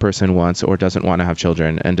much each person wants or doesn't want to have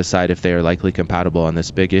children and decide if they are likely compatible on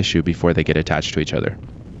this big issue before they get attached to each other.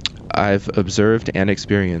 I've observed and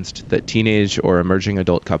experienced that teenage or emerging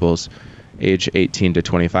adult couples, age 18 to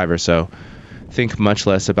 25 or so, think much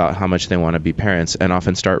less about how much they want to be parents and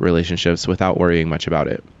often start relationships without worrying much about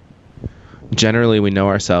it. Generally, we know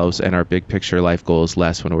ourselves and our big picture life goals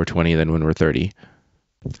less when we're 20 than when we're 30.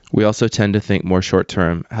 We also tend to think more short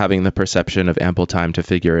term, having the perception of ample time to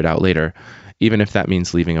figure it out later, even if that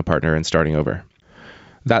means leaving a partner and starting over.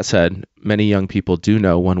 That said, many young people do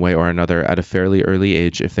know one way or another at a fairly early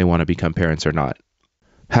age if they want to become parents or not.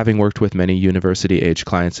 Having worked with many university-age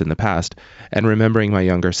clients in the past, and remembering my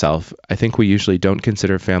younger self, I think we usually don't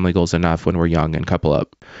consider family goals enough when we're young and couple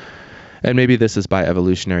up. And maybe this is by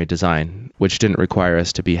evolutionary design, which didn't require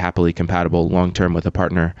us to be happily compatible long-term with a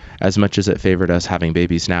partner as much as it favored us having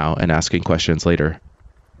babies now and asking questions later.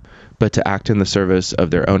 But to act in the service of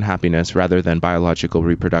their own happiness rather than biological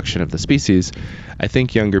reproduction of the species, I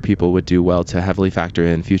think younger people would do well to heavily factor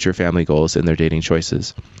in future family goals in their dating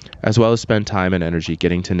choices, as well as spend time and energy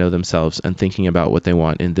getting to know themselves and thinking about what they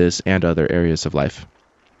want in this and other areas of life.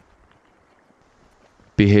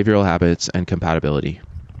 Behavioral habits and compatibility.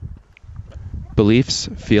 Beliefs,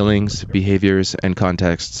 feelings, behaviors, and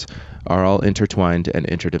contexts are all intertwined and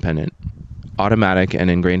interdependent. Automatic and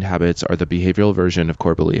ingrained habits are the behavioral version of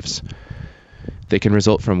core beliefs. They can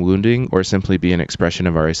result from wounding or simply be an expression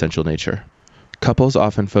of our essential nature. Couples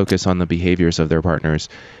often focus on the behaviors of their partners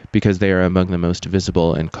because they are among the most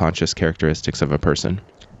visible and conscious characteristics of a person.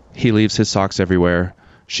 He leaves his socks everywhere,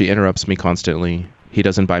 she interrupts me constantly, he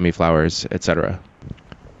doesn't buy me flowers, etc.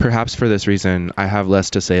 Perhaps for this reason, I have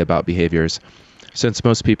less to say about behaviors, since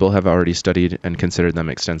most people have already studied and considered them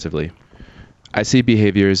extensively. I see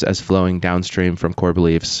behaviors as flowing downstream from core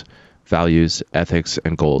beliefs, values, ethics,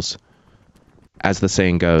 and goals. As the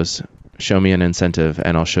saying goes, show me an incentive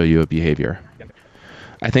and I'll show you a behavior.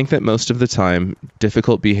 I think that most of the time,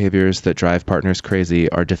 difficult behaviors that drive partners crazy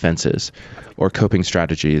are defenses, or coping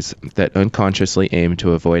strategies that unconsciously aim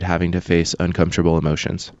to avoid having to face uncomfortable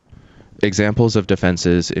emotions. Examples of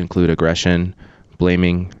defenses include aggression,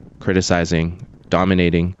 blaming, criticizing,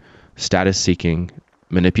 dominating, status seeking,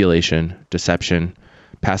 manipulation, deception,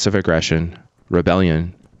 passive aggression,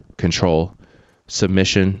 rebellion, control,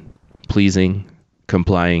 submission, pleasing,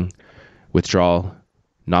 complying, withdrawal,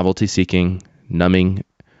 novelty seeking, numbing,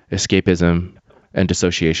 escapism, and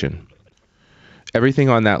dissociation. Everything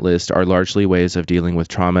on that list are largely ways of dealing with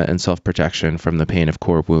trauma and self-protection from the pain of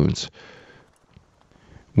core wounds.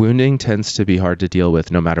 Wounding tends to be hard to deal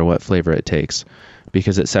with no matter what flavor it takes,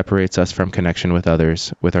 because it separates us from connection with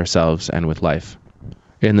others, with ourselves, and with life.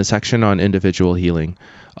 In the section on individual healing,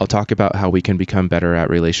 I'll talk about how we can become better at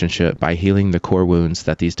relationship by healing the core wounds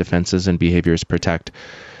that these defenses and behaviors protect,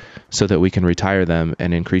 so that we can retire them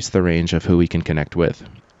and increase the range of who we can connect with.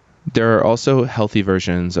 There are also healthy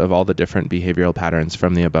versions of all the different behavioral patterns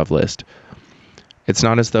from the above list. It's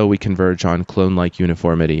not as though we converge on clone-like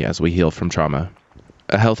uniformity as we heal from trauma.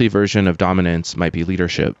 A healthy version of dominance might be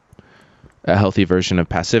leadership. A healthy version of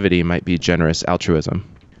passivity might be generous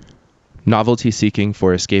altruism. Novelty seeking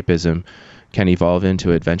for escapism can evolve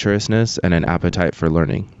into adventurousness and an appetite for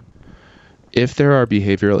learning. If there are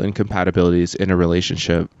behavioral incompatibilities in a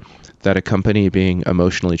relationship that accompany being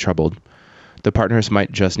emotionally troubled, the partners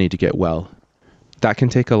might just need to get well. That can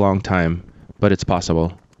take a long time, but it's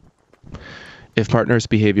possible. If partners'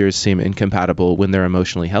 behaviors seem incompatible when they're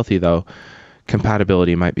emotionally healthy, though,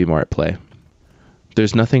 compatibility might be more at play.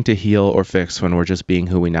 There's nothing to heal or fix when we're just being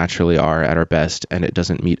who we naturally are at our best and it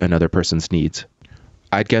doesn't meet another person's needs.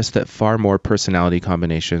 I'd guess that far more personality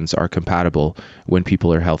combinations are compatible when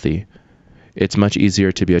people are healthy. It's much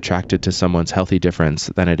easier to be attracted to someone's healthy difference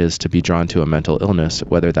than it is to be drawn to a mental illness,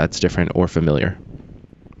 whether that's different or familiar.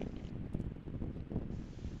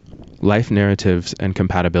 Life narratives and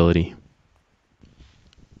compatibility.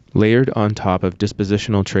 Layered on top of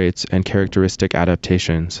dispositional traits and characteristic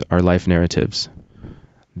adaptations are life narratives.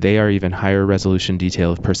 They are even higher resolution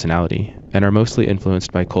detail of personality and are mostly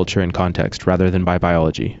influenced by culture and context rather than by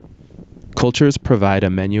biology. Cultures provide a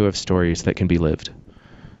menu of stories that can be lived.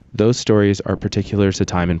 Those stories are particular to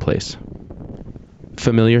time and place.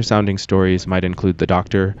 Familiar sounding stories might include the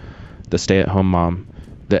doctor, the stay-at-home mom,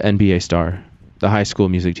 the NBA star, the high school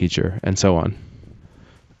music teacher, and so on.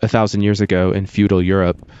 1,000 years ago in feudal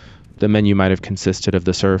Europe, the menu might have consisted of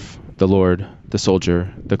the serf, the lord, the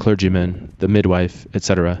soldier, the clergyman, the midwife,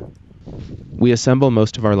 etc. We assemble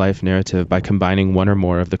most of our life narrative by combining one or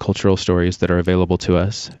more of the cultural stories that are available to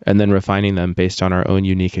us, and then refining them based on our own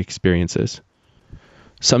unique experiences.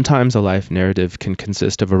 Sometimes a life narrative can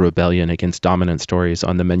consist of a rebellion against dominant stories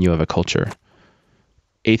on the menu of a culture.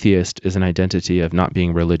 Atheist is an identity of not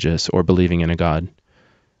being religious or believing in a god.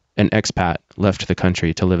 An expat left the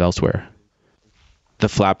country to live elsewhere. The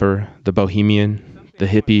flapper, the bohemian, the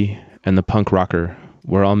hippie, and the punk rocker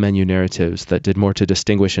were all menu narratives that did more to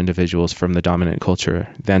distinguish individuals from the dominant culture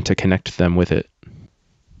than to connect them with it.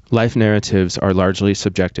 Life narratives are largely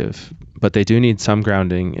subjective, but they do need some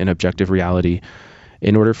grounding in objective reality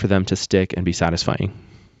in order for them to stick and be satisfying.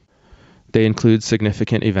 They include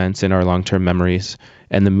significant events in our long-term memories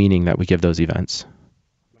and the meaning that we give those events.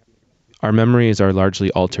 Our memories are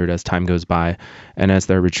largely altered as time goes by and as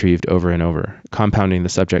they're retrieved over and over, compounding the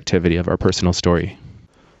subjectivity of our personal story.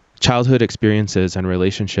 Childhood experiences and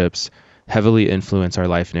relationships heavily influence our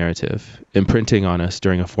life narrative, imprinting on us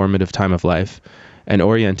during a formative time of life and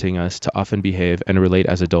orienting us to often behave and relate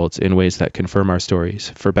as adults in ways that confirm our stories,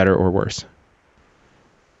 for better or worse.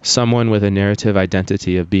 Someone with a narrative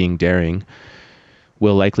identity of being daring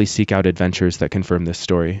will likely seek out adventures that confirm this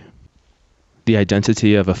story. The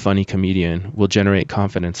identity of a funny comedian will generate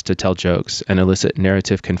confidence to tell jokes and elicit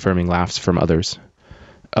narrative-confirming laughs from others.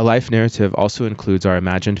 A life narrative also includes our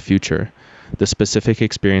imagined future, the specific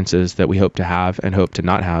experiences that we hope to have and hope to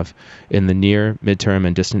not have in the near, midterm,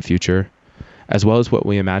 and distant future, as well as what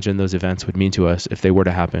we imagine those events would mean to us if they were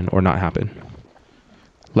to happen or not happen.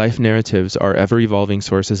 Life narratives are ever-evolving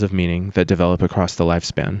sources of meaning that develop across the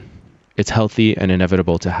lifespan. It's healthy and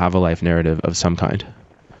inevitable to have a life narrative of some kind.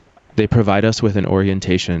 They provide us with an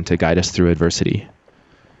orientation to guide us through adversity.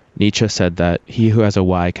 Nietzsche said that he who has a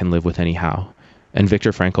why can live with any how, and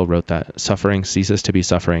Viktor Frankl wrote that suffering ceases to be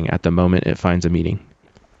suffering at the moment it finds a meaning.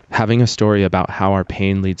 Having a story about how our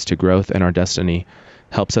pain leads to growth and our destiny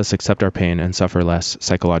helps us accept our pain and suffer less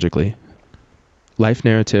psychologically. Life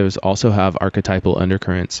narratives also have archetypal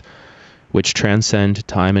undercurrents, which transcend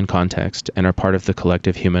time and context and are part of the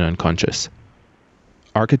collective human unconscious.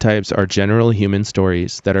 Archetypes are general human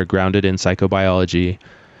stories that are grounded in psychobiology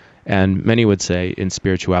and, many would say, in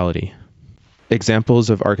spirituality. Examples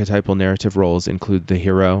of archetypal narrative roles include the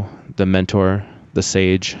hero, the mentor, the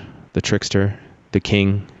sage, the trickster, the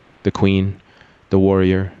king, the queen, the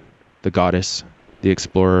warrior, the goddess, the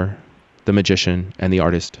explorer, the magician, and the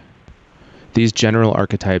artist. These general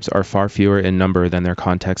archetypes are far fewer in number than their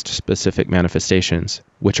context-specific manifestations,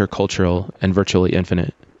 which are cultural and virtually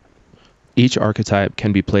infinite. Each archetype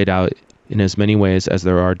can be played out in as many ways as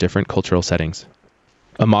there are different cultural settings.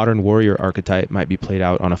 A modern warrior archetype might be played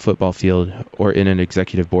out on a football field or in an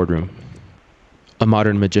executive boardroom. A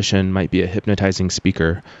modern magician might be a hypnotizing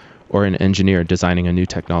speaker or an engineer designing a new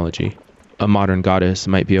technology. A modern goddess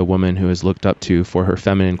might be a woman who is looked up to for her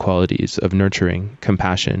feminine qualities of nurturing,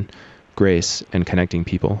 compassion, grace, and connecting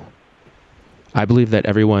people. I believe that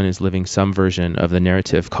everyone is living some version of the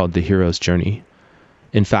narrative called the hero's journey.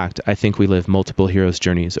 In fact, I think we live multiple hero's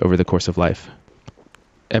journeys over the course of life.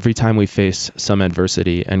 Every time we face some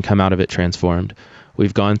adversity and come out of it transformed,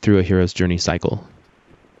 we've gone through a hero's journey cycle.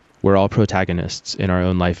 We're all protagonists in our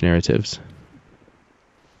own life narratives.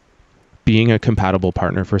 Being a compatible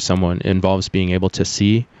partner for someone involves being able to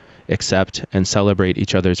see, accept, and celebrate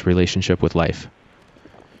each other's relationship with life.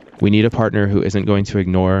 We need a partner who isn't going to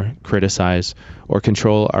ignore, criticize, or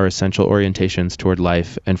control our essential orientations toward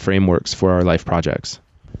life and frameworks for our life projects.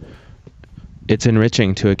 It's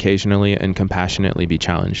enriching to occasionally and compassionately be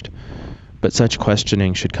challenged, but such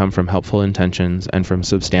questioning should come from helpful intentions and from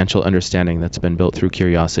substantial understanding that's been built through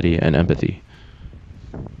curiosity and empathy.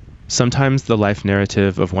 Sometimes the life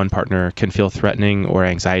narrative of one partner can feel threatening or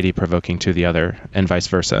anxiety-provoking to the other, and vice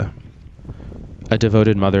versa. A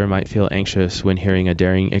devoted mother might feel anxious when hearing a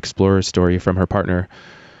daring explorer story from her partner,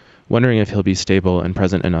 wondering if he'll be stable and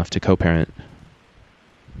present enough to co-parent.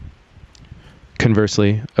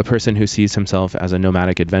 Conversely, a person who sees himself as a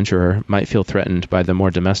nomadic adventurer might feel threatened by the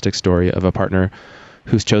more domestic story of a partner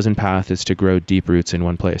whose chosen path is to grow deep roots in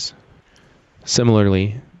one place.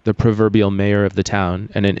 Similarly, the proverbial mayor of the town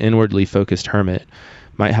and an inwardly focused hermit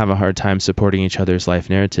might have a hard time supporting each other's life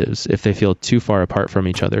narratives if they feel too far apart from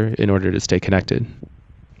each other in order to stay connected.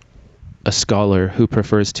 A scholar who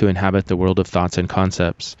prefers to inhabit the world of thoughts and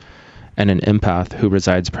concepts, and an empath who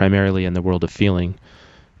resides primarily in the world of feeling,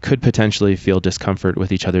 could potentially feel discomfort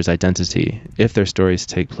with each other's identity if their stories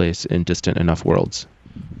take place in distant enough worlds.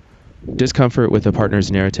 Discomfort with a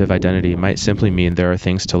partner's narrative identity might simply mean there are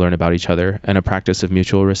things to learn about each other and a practice of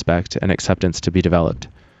mutual respect and acceptance to be developed.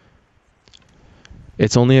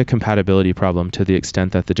 It's only a compatibility problem to the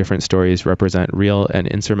extent that the different stories represent real and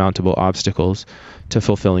insurmountable obstacles to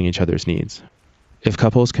fulfilling each other's needs. If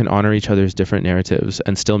couples can honor each other's different narratives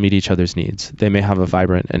and still meet each other's needs, they may have a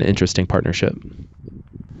vibrant and interesting partnership.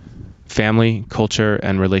 Family, culture,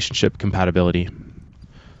 and relationship compatibility.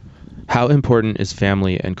 How important is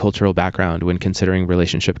family and cultural background when considering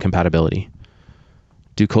relationship compatibility?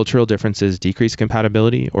 Do cultural differences decrease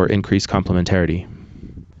compatibility or increase complementarity?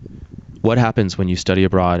 What happens when you study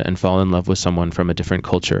abroad and fall in love with someone from a different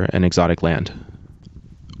culture and exotic land?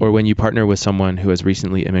 Or when you partner with someone who has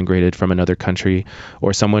recently immigrated from another country,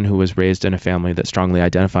 or someone who was raised in a family that strongly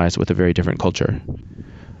identifies with a very different culture?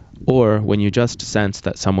 Or when you just sense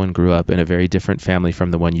that someone grew up in a very different family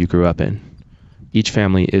from the one you grew up in? Each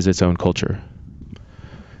family is its own culture.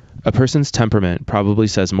 A person's temperament probably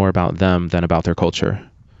says more about them than about their culture,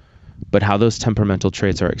 but how those temperamental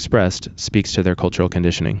traits are expressed speaks to their cultural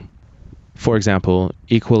conditioning. For example,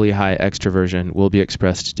 equally high extroversion will be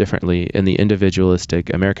expressed differently in the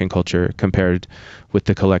individualistic American culture compared with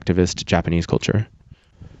the collectivist Japanese culture.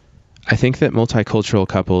 I think that multicultural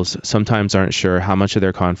couples sometimes aren't sure how much of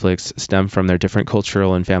their conflicts stem from their different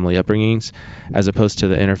cultural and family upbringings, as opposed to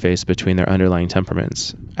the interface between their underlying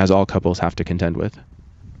temperaments, as all couples have to contend with.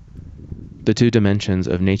 The two dimensions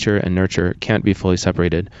of nature and nurture can't be fully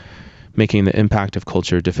separated, making the impact of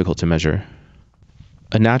culture difficult to measure.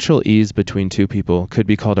 A natural ease between two people could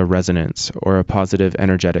be called a resonance or a positive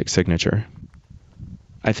energetic signature.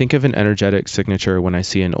 I think of an energetic signature when I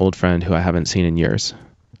see an old friend who I haven't seen in years.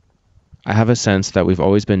 I have a sense that we've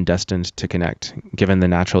always been destined to connect, given the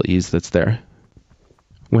natural ease that's there.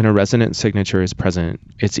 When a resonant signature is present,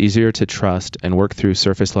 it's easier to trust and work through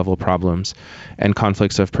surface-level problems and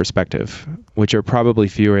conflicts of perspective, which are probably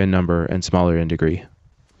fewer in number and smaller in degree.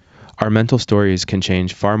 Our mental stories can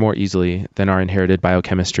change far more easily than our inherited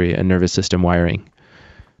biochemistry and nervous system wiring.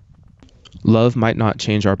 Love might not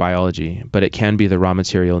change our biology, but it can be the raw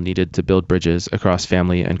material needed to build bridges across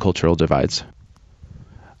family and cultural divides.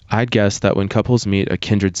 I'd guess that when couples meet a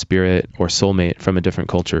kindred spirit or soulmate from a different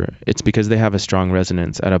culture, it's because they have a strong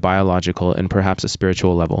resonance at a biological and perhaps a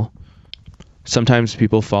spiritual level. Sometimes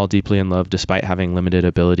people fall deeply in love despite having limited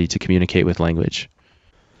ability to communicate with language.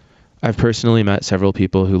 I've personally met several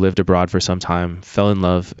people who lived abroad for some time, fell in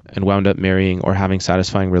love, and wound up marrying or having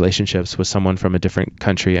satisfying relationships with someone from a different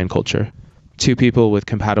country and culture. Two people with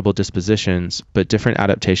compatible dispositions, but different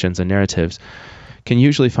adaptations and narratives, can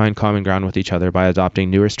usually find common ground with each other by adopting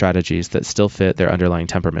newer strategies that still fit their underlying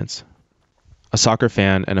temperaments. A soccer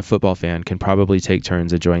fan and a football fan can probably take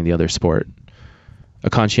turns enjoying the other's sport. A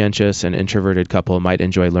conscientious and introverted couple might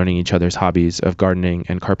enjoy learning each other's hobbies of gardening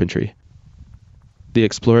and carpentry. The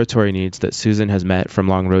exploratory needs that Susan has met from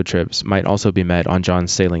long road trips might also be met on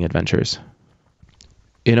John's sailing adventures.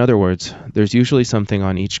 In other words, there's usually something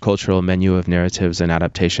on each cultural menu of narratives and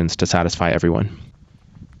adaptations to satisfy everyone.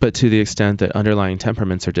 But to the extent that underlying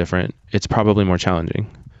temperaments are different, it's probably more challenging.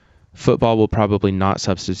 Football will probably not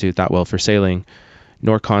substitute that well for sailing,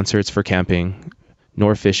 nor concerts for camping,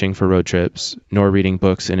 nor fishing for road trips, nor reading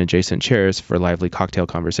books in adjacent chairs for lively cocktail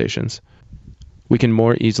conversations. We can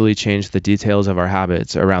more easily change the details of our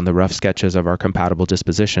habits around the rough sketches of our compatible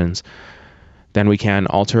dispositions than we can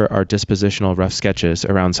alter our dispositional rough sketches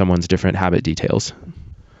around someone's different habit details.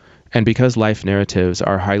 And because life narratives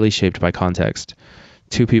are highly shaped by context,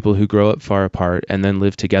 two people who grow up far apart and then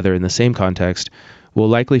live together in the same context will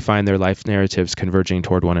likely find their life narratives converging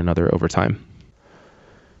toward one another over time.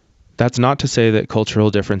 That's not to say that cultural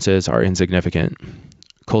differences are insignificant.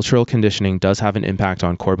 Cultural conditioning does have an impact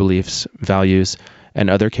on core beliefs, values, and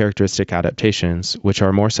other characteristic adaptations, which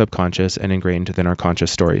are more subconscious and ingrained than our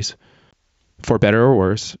conscious stories. For better or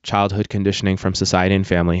worse, childhood conditioning from society and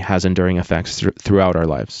family has enduring effects throughout our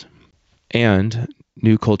lives. And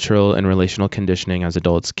new cultural and relational conditioning as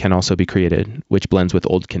adults can also be created, which blends with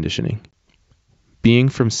old conditioning. Being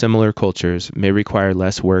from similar cultures may require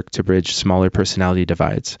less work to bridge smaller personality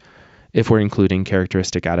divides, if we're including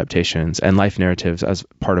characteristic adaptations and life narratives as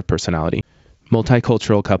part of personality.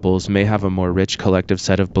 Multicultural couples may have a more rich collective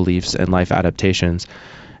set of beliefs and life adaptations,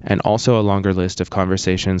 and also a longer list of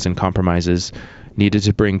conversations and compromises needed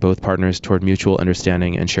to bring both partners toward mutual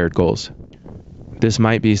understanding and shared goals. This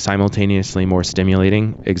might be simultaneously more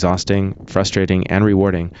stimulating, exhausting, frustrating, and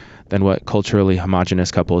rewarding than what culturally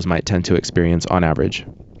homogeneous couples might tend to experience on average.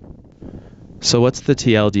 So what's the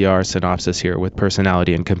TLDR synopsis here with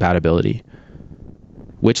personality and compatibility?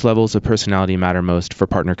 Which levels of personality matter most for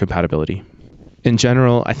partner compatibility? In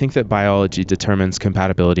general, I think that biology determines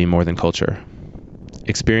compatibility more than culture.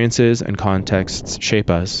 Experiences and contexts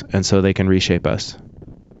shape us, and so they can reshape us.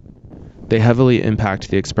 They heavily impact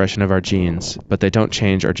the expression of our genes, but they don't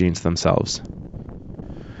change our genes themselves.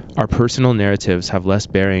 Our personal narratives have less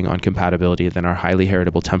bearing on compatibility than our highly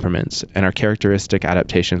heritable temperaments, and our characteristic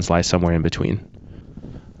adaptations lie somewhere in between.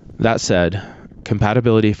 That said,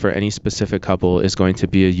 compatibility for any specific couple is going to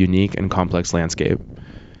be a unique and complex landscape.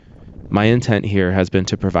 My intent here has been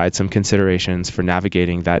to provide some considerations for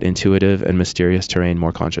navigating that intuitive and mysterious terrain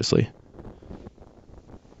more consciously.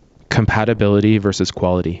 Compatibility versus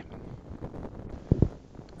quality.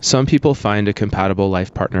 Some people find a compatible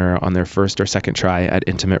life partner on their first or second try at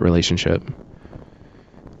intimate relationship.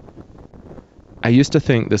 I used to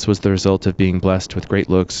think this was the result of being blessed with great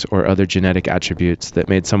looks or other genetic attributes that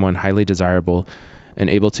made someone highly desirable and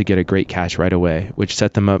able to get a great catch right away, which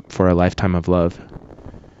set them up for a lifetime of love.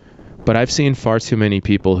 But I've seen far too many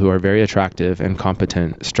people who are very attractive and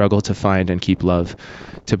competent struggle to find and keep love,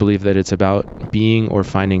 to believe that it's about being or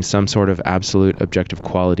finding some sort of absolute objective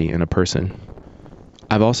quality in a person.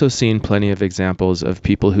 I've also seen plenty of examples of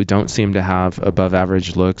people who don't seem to have above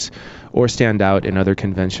average looks or stand out in other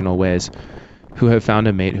conventional ways, who have found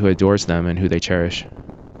a mate who adores them and who they cherish.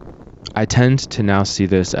 I tend to now see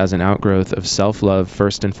this as an outgrowth of self-love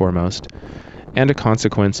first and foremost, and a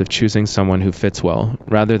consequence of choosing someone who fits well,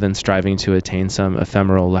 rather than striving to attain some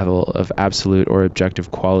ephemeral level of absolute or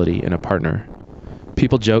objective quality in a partner.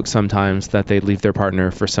 People joke sometimes that they'd leave their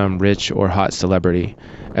partner for some rich or hot celebrity,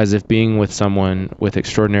 as if being with someone with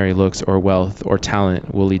extraordinary looks or wealth or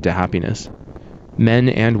talent will lead to happiness. Men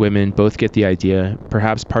and women both get the idea,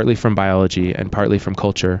 perhaps partly from biology and partly from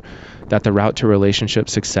culture, that the route to relationship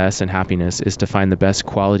success and happiness is to find the best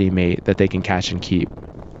quality mate that they can catch and keep.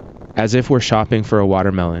 As if we're shopping for a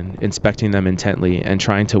watermelon, inspecting them intently and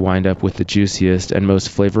trying to wind up with the juiciest and most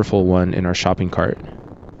flavorful one in our shopping cart.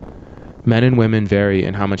 Men and women vary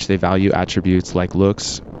in how much they value attributes like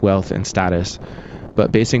looks, wealth, and status,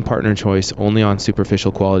 but basing partner choice only on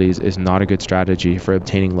superficial qualities is not a good strategy for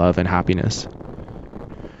obtaining love and happiness.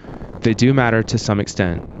 They do matter to some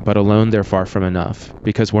extent, but alone they're far from enough,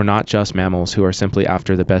 because we're not just mammals who are simply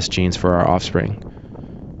after the best genes for our offspring.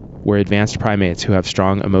 We're advanced primates who have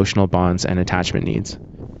strong emotional bonds and attachment needs.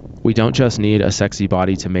 We don't just need a sexy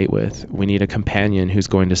body to mate with, we need a companion who's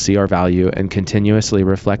going to see our value and continuously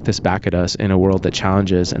reflect this back at us in a world that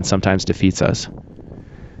challenges and sometimes defeats us.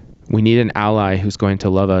 We need an ally who's going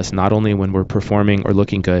to love us not only when we're performing or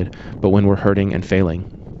looking good, but when we're hurting and failing.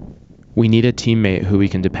 We need a teammate who we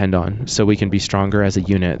can depend on so we can be stronger as a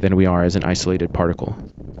unit than we are as an isolated particle.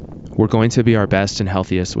 We're going to be our best and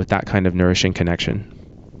healthiest with that kind of nourishing connection.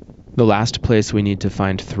 The last place we need to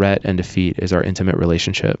find threat and defeat is our intimate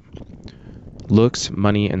relationship. Looks,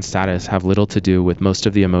 money, and status have little to do with most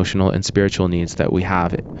of the emotional and spiritual needs that we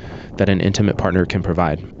have that an intimate partner can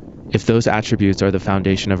provide. If those attributes are the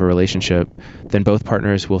foundation of a relationship, then both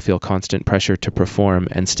partners will feel constant pressure to perform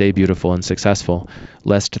and stay beautiful and successful,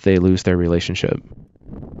 lest they lose their relationship.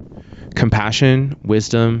 Compassion,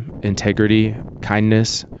 wisdom, integrity,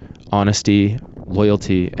 kindness, honesty,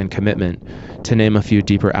 loyalty, and commitment, to name a few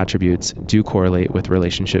deeper attributes, do correlate with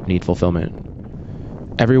relationship need fulfillment.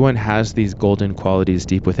 Everyone has these golden qualities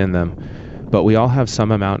deep within them, but we all have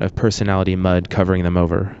some amount of personality mud covering them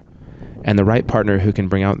over. And the right partner who can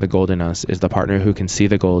bring out the gold in us is the partner who can see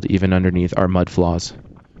the gold even underneath our mud flaws.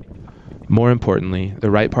 More importantly,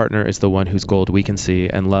 the right partner is the one whose gold we can see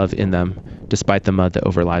and love in them, despite the mud that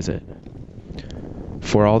overlies it.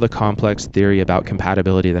 For all the complex theory about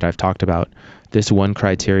compatibility that I've talked about, this one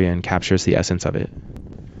criterion captures the essence of it.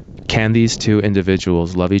 Can these two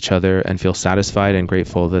individuals love each other and feel satisfied and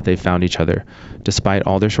grateful that they found each other, despite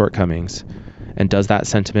all their shortcomings? And does that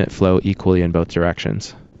sentiment flow equally in both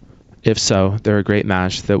directions? If so, they're a great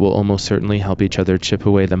match that will almost certainly help each other chip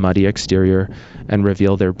away the muddy exterior and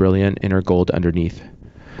reveal their brilliant inner gold underneath.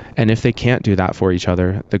 And if they can't do that for each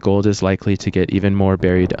other, the gold is likely to get even more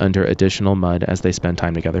buried under additional mud as they spend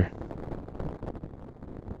time together.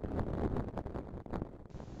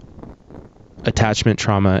 Attachment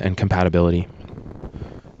trauma and compatibility.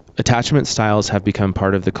 Attachment styles have become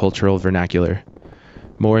part of the cultural vernacular.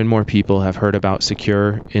 More and more people have heard about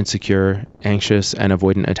secure, insecure, anxious, and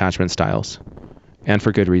avoidant attachment styles. And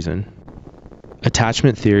for good reason.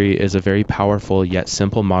 Attachment theory is a very powerful yet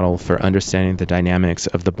simple model for understanding the dynamics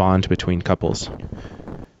of the bond between couples.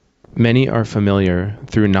 Many are familiar,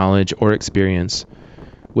 through knowledge or experience,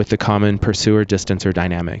 with the common pursuer-distancer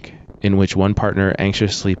dynamic, in which one partner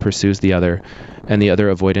anxiously pursues the other and the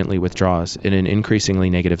other avoidantly withdraws in an increasingly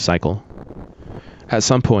negative cycle. At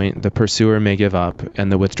some point, the pursuer may give up and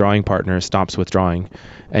the withdrawing partner stops withdrawing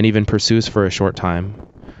and even pursues for a short time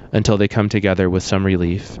until they come together with some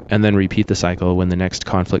relief and then repeat the cycle when the next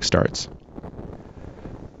conflict starts.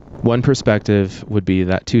 One perspective would be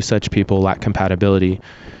that two such people lack compatibility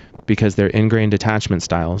because their ingrained attachment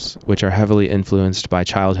styles, which are heavily influenced by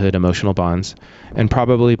childhood emotional bonds and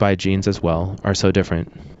probably by genes as well, are so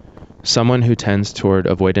different. Someone who tends toward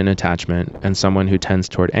avoidant attachment and someone who tends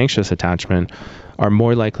toward anxious attachment are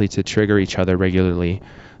more likely to trigger each other regularly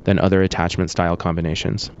than other attachment style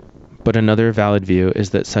combinations. But another valid view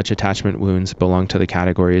is that such attachment wounds belong to the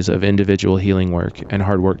categories of individual healing work and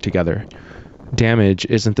hard work together. Damage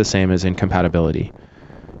isn't the same as incompatibility.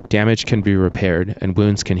 Damage can be repaired and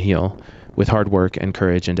wounds can heal with hard work and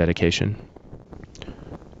courage and dedication.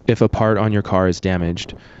 If a part on your car is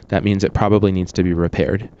damaged, that means it probably needs to be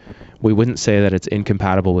repaired. We wouldn't say that it's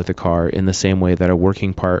incompatible with a car in the same way that a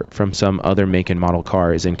working part from some other make and model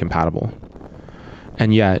car is incompatible.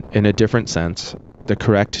 And yet, in a different sense, the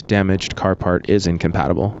correct damaged car part is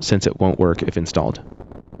incompatible, since it won't work if installed.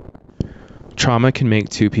 Trauma can make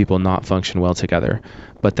two people not function well together,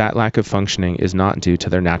 but that lack of functioning is not due to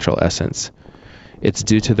their natural essence. It's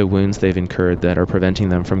due to the wounds they've incurred that are preventing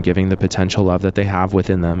them from giving the potential love that they have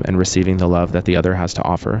within them and receiving the love that the other has to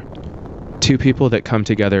offer. Two people that come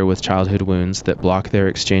together with childhood wounds that block their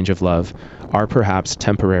exchange of love are perhaps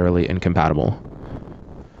temporarily incompatible.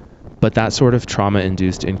 But that sort of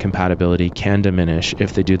trauma-induced incompatibility can diminish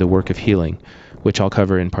if they do the work of healing, which I'll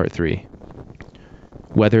cover in part 3.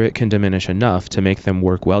 Whether it can diminish enough to make them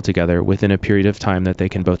work well together within a period of time that they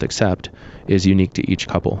can both accept is unique to each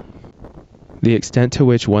couple. The extent to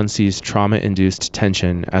which one sees trauma-induced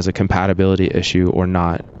tension as a compatibility issue or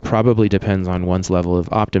not probably depends on one's level of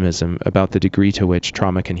optimism about the degree to which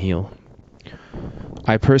trauma can heal.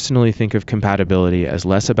 I personally think of compatibility as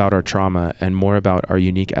less about our trauma and more about our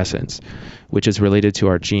unique essence, which is related to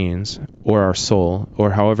our genes, or our soul,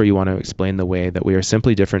 or however you want to explain the way that we are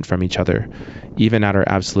simply different from each other, even at our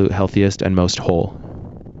absolute healthiest and most whole.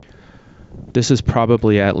 This is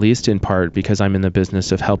probably at least in part because I'm in the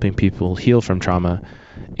business of helping people heal from trauma,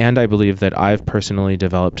 and I believe that I've personally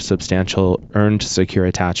developed substantial earned secure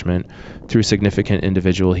attachment through significant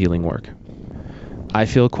individual healing work. I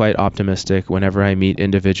feel quite optimistic whenever I meet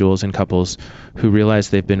individuals and couples who realize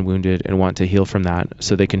they've been wounded and want to heal from that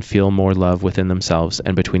so they can feel more love within themselves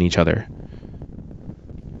and between each other.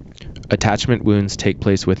 Attachment wounds take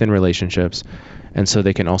place within relationships, and so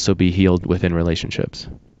they can also be healed within relationships.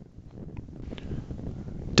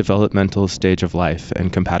 Developmental stage of life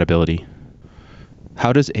and compatibility.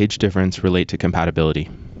 How does age difference relate to compatibility?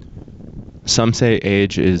 Some say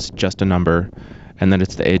age is just a number, and that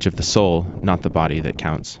it's the age of the soul, not the body, that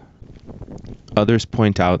counts. Others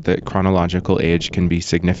point out that chronological age can be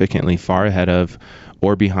significantly far ahead of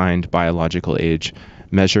or behind biological age,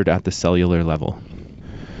 measured at the cellular level.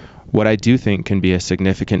 What I do think can be a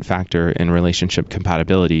significant factor in relationship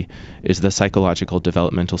compatibility is the psychological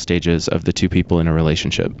developmental stages of the two people in a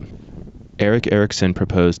relationship. Erik Erikson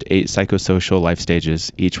proposed 8 psychosocial life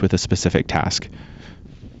stages, each with a specific task.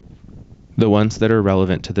 The ones that are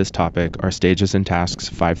relevant to this topic are stages and tasks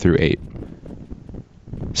 5 through 8.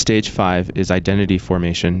 Stage 5 is identity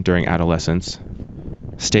formation during adolescence.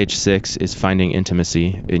 Stage 6 is finding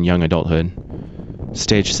intimacy in young adulthood.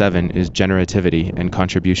 Stage 7 is generativity and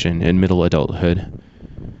contribution in middle adulthood.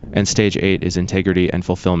 And Stage 8 is integrity and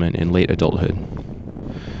fulfillment in late adulthood.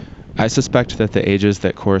 I suspect that the ages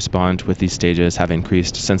that correspond with these stages have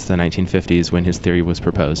increased since the 1950s when his theory was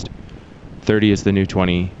proposed. 30 is the new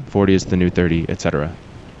 20, 40 is the new 30, etc.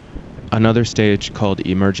 Another stage called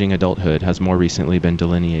emerging adulthood has more recently been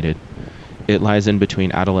delineated. It lies in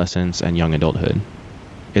between adolescence and young adulthood.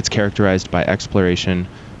 It's characterized by exploration,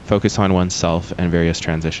 focus on oneself, and various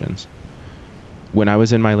transitions. When I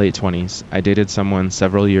was in my late 20s, I dated someone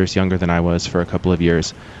several years younger than I was for a couple of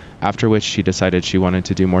years, after which she decided she wanted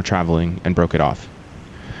to do more traveling and broke it off.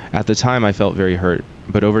 At the time, I felt very hurt,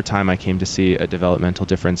 but over time I came to see a developmental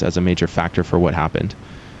difference as a major factor for what happened.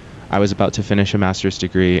 I was about to finish a master's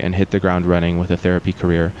degree and hit the ground running with a therapy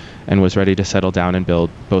career, and was ready to settle down and build,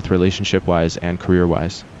 both relationship-wise and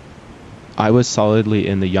career-wise. I was solidly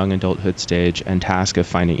in the young adulthood stage and task of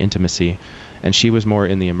finding intimacy, and she was more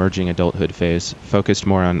in the emerging adulthood phase, focused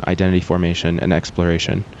more on identity formation and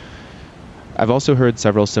exploration. I've also heard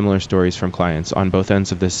several similar stories from clients on both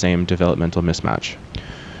ends of this same developmental mismatch.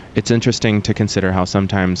 It's interesting to consider how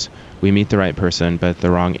sometimes we meet the right person but at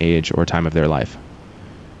the wrong age or time of their life.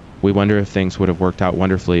 We wonder if things would have worked out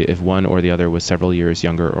wonderfully if one or the other was several years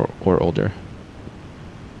younger or older.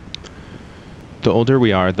 The older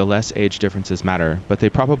we are, the less age differences matter, but they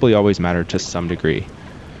probably always matter to some degree.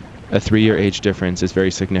 A 3-year age difference is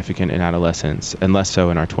very significant in adolescence, and less so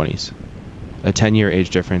in our 20s. A 10-year age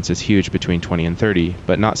difference is huge between 20 and 30,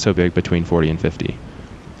 but not so big between 40 and 50.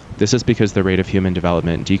 This is because the rate of human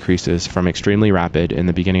development decreases from extremely rapid in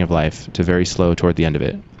the beginning of life to very slow toward the end of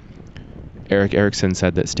it. Erik Erikson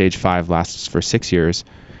said that stage 5 lasts for 6 years,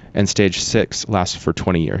 and stage 6 lasts for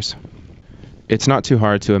 20 years. It's not too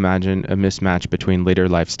hard to imagine a mismatch between later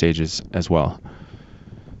life stages as well.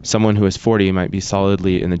 Someone who is 40 might be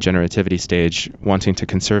solidly in the generativity stage, wanting to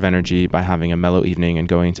conserve energy by having a mellow evening and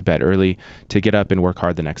going to bed early to get up and work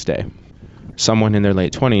hard the next day. Someone in their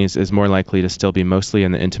late 20s is more likely to still be mostly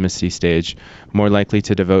in the intimacy stage, more likely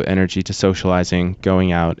to devote energy to socializing,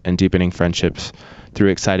 going out, and deepening friendships through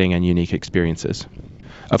exciting and unique experiences.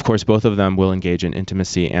 Of course, both of them will engage in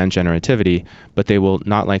intimacy and generativity, but they will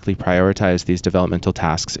not likely prioritize these developmental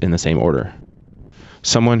tasks in the same order.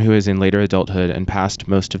 Someone who is in later adulthood and past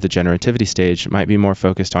most of the generativity stage might be more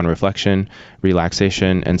focused on reflection,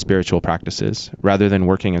 relaxation, and spiritual practices, rather than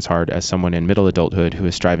working as hard as someone in middle adulthood who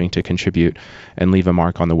is striving to contribute and leave a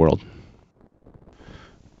mark on the world.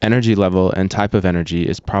 Energy level and type of energy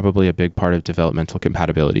is probably a big part of developmental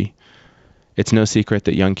compatibility. It's no secret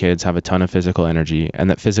that young kids have a ton of physical energy, and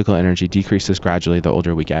that physical energy decreases gradually the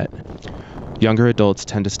older we get. Younger adults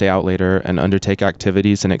tend to stay out later and undertake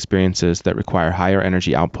activities and experiences that require higher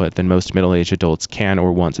energy output than most middle-aged adults can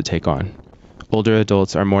or want to take on. Older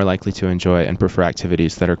adults are more likely to enjoy and prefer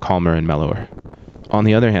activities that are calmer and mellower. On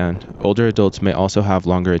the other hand, older adults may also have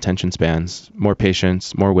longer attention spans, more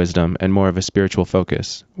patience, more wisdom, and more of a spiritual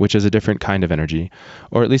focus, which is a different kind of energy,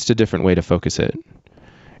 or at least a different way to focus it.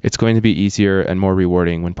 It's going to be easier and more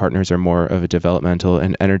rewarding when partners are more of a developmental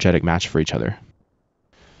and energetic match for each other.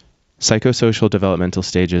 Psychosocial developmental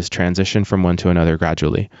stages transition from one to another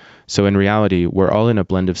gradually, so in reality, we're all in a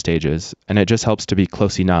blend of stages, and it just helps to be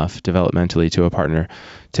close enough developmentally to a partner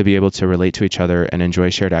to be able to relate to each other and enjoy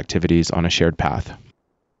shared activities on a shared path.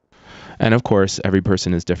 And of course, every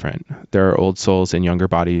person is different. There are old souls in younger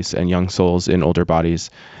bodies and young souls in older bodies,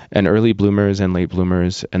 and early bloomers and late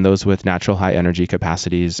bloomers, and those with natural high energy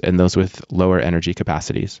capacities and those with lower energy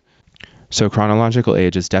capacities. So chronological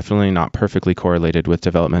age is definitely not perfectly correlated with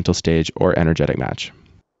developmental stage or energetic match.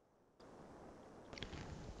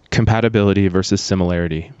 Compatibility versus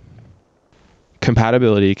similarity.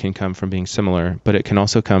 Compatibility can come from being similar, but it can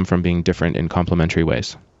also come from being different in complementary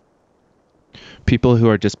ways. People who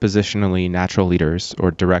are dispositionally natural leaders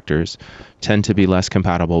or directors tend to be less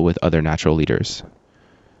compatible with other natural leaders.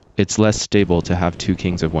 It's less stable to have two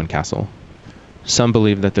kings of one castle. Some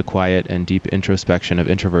believe that the quiet and deep introspection of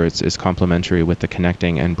introverts is complementary with the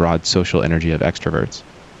connecting and broad social energy of extroverts.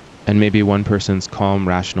 And maybe one person's calm,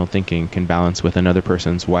 rational thinking can balance with another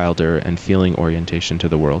person's wilder and feeling orientation to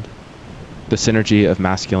the world. The synergy of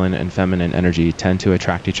masculine and feminine energy tend to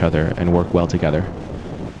attract each other and work well together.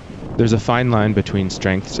 There's a fine line between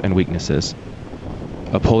strengths and weaknesses.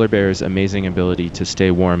 A polar bear's amazing ability to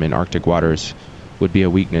stay warm in Arctic waters would be a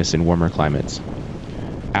weakness in warmer climates.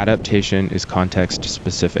 Adaptation is context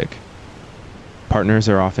specific. Partners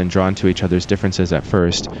are often drawn to each other's differences at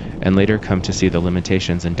first and later come to see the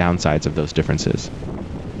limitations and downsides of those differences.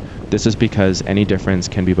 This is because any difference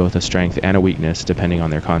can be both a strength and a weakness depending on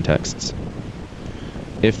their contexts.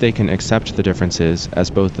 If they can accept the differences as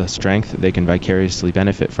both a strength they can vicariously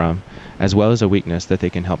benefit from, as well as a weakness that they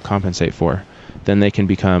can help compensate for, then they can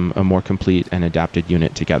become a more complete and adapted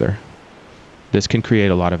unit together. This can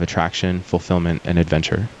create a lot of attraction, fulfillment, and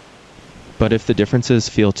adventure. But if the differences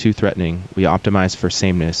feel too threatening, we optimize for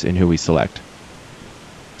sameness in who we select.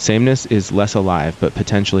 Sameness is less alive but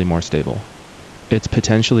potentially more stable. It's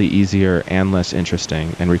potentially easier and less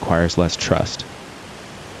interesting and requires less trust.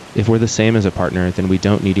 If we're the same as a partner, then we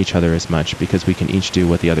don't need each other as much because we can each do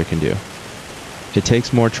what the other can do. It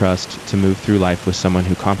takes more trust to move through life with someone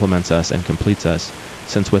who complements us and completes us,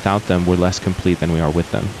 since without them we're less complete than we are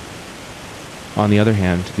with them. On the other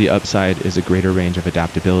hand, the upside is a greater range of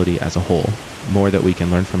adaptability as a whole, more that we can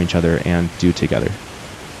learn from each other and do together.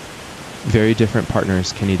 Very different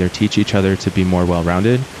partners can either teach each other to be more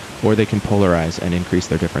well-rounded, or they can polarize and increase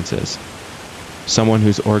their differences. Someone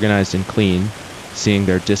who's organized and clean, seeing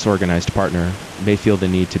their disorganized partner, may feel the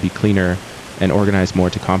need to be cleaner and organize more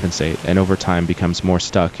to compensate, and over time becomes more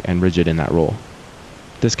stuck and rigid in that role.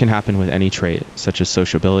 This can happen with any trait, such as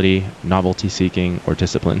sociability, novelty seeking, or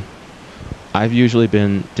discipline. I've usually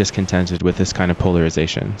been discontented with this kind of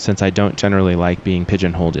polarization, since I don't generally like being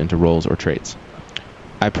pigeonholed into roles or traits.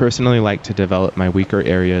 I personally like to develop my weaker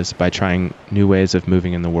areas by trying new ways of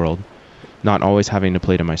moving in the world, not always having to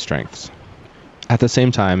play to my strengths. At the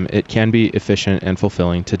same time, it can be efficient and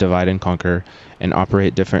fulfilling to divide and conquer and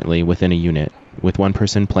operate differently within a unit, with one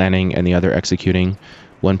person planning and the other executing,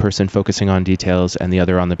 one person focusing on details and the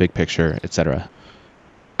other on the big picture, etc.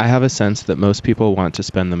 I have a sense that most people want to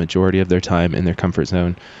spend the majority of their time in their comfort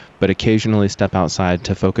zone, but occasionally step outside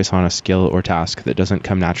to focus on a skill or task that doesn't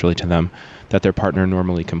come naturally to them that their partner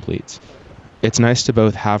normally completes. It's nice to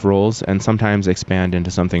both have roles and sometimes expand into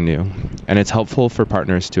something new, and it's helpful for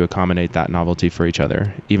partners to accommodate that novelty for each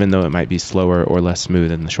other, even though it might be slower or less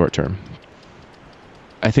smooth in the short term.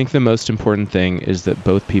 I think the most important thing is that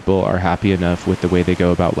both people are happy enough with the way they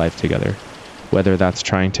go about life together, whether that's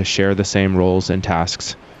trying to share the same roles and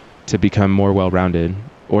tasks to become more well-rounded,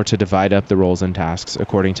 or to divide up the roles and tasks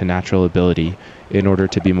according to natural ability in order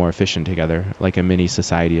to be more efficient together, like a mini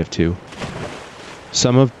society of two.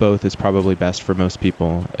 Some of both is probably best for most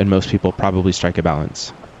people, and most people probably strike a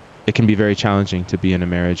balance. It can be very challenging to be in a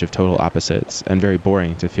marriage of total opposites, and very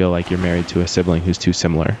boring to feel like you're married to a sibling who's too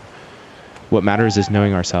similar. What matters is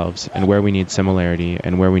knowing ourselves, and where we need similarity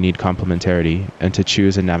and where we need complementarity, and to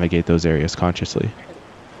choose and navigate those areas consciously.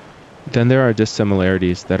 Then there are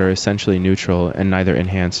dissimilarities that are essentially neutral and neither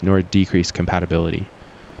enhance nor decrease compatibility.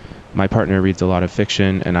 My partner reads a lot of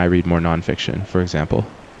fiction, and I read more nonfiction, for example.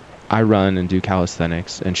 I run and do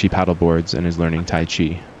calisthenics, and she paddleboards and is learning Tai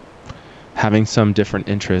Chi. Having some different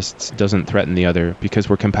interests doesn't threaten the other because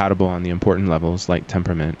we're compatible on the important levels like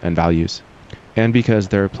temperament and values, and because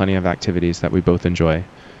there are plenty of activities that we both enjoy,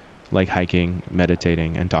 like hiking,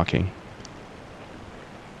 meditating, and talking.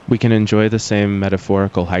 We can enjoy the same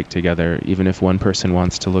metaphorical hike together even if one person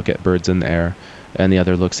wants to look at birds in the air and the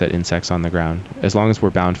other looks at insects on the ground, as long as we're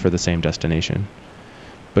bound for the same destination.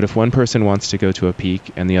 But if one person wants to go to a peak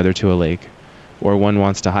and the other to a lake, or one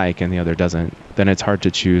wants to hike and the other doesn't, then it's hard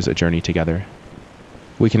to choose a journey together.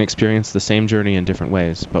 We can experience the same journey in different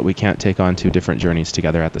ways, but we can't take on two different journeys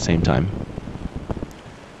together at the same time.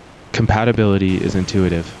 Compatibility is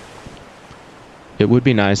intuitive. It would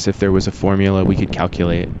be nice if there was a formula we could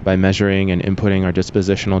calculate by measuring and inputting our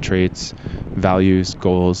dispositional traits, values,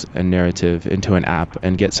 goals, and narrative into an app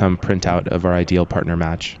and get some printout of our ideal partner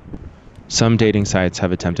match. Some dating sites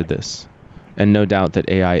have attempted this, and no doubt that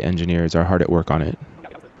AI engineers are hard at work on it.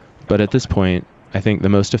 But at this point, I think the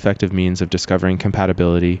most effective means of discovering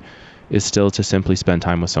compatibility is still to simply spend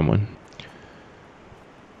time with someone.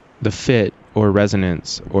 The fit, or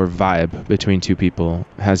resonance, or vibe between two people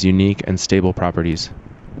has unique and stable properties.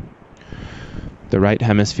 The right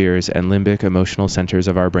hemispheres and limbic emotional centers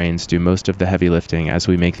of our brains do most of the heavy lifting as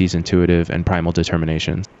we make these intuitive and primal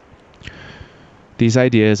determinations. These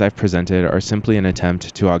ideas I've presented are simply an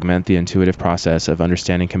attempt to augment the intuitive process of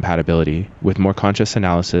understanding compatibility with more conscious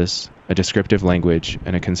analysis, a descriptive language,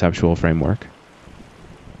 and a conceptual framework.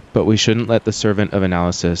 But we shouldn't let the servant of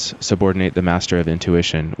analysis subordinate the master of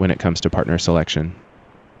intuition when it comes to partner selection.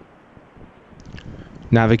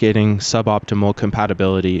 Navigating suboptimal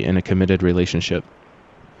compatibility in a committed relationship.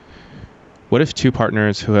 What if two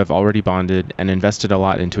partners who have already bonded and invested a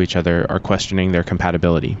lot into each other are questioning their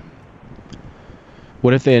compatibility?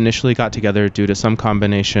 What if they initially got together due to some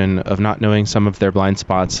combination of not knowing some of their blind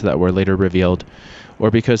spots that were later revealed, or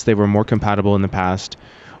because they were more compatible in the past,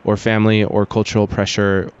 or family or cultural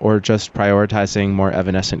pressure, or just prioritizing more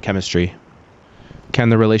evanescent chemistry? Can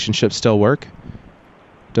the relationship still work?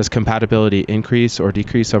 Does compatibility increase or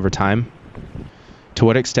decrease over time? To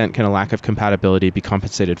what extent can a lack of compatibility be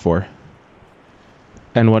compensated for?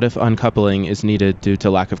 And what if uncoupling is needed due to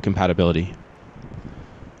lack of compatibility?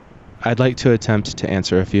 I'd like to attempt to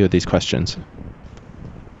answer a few of these questions.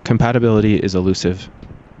 Compatibility is elusive.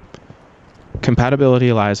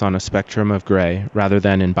 Compatibility lies on a spectrum of gray rather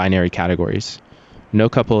than in binary categories. No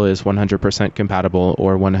couple is 100% compatible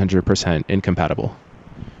or 100% incompatible.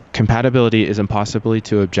 Compatibility is impossible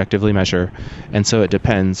to objectively measure, and so it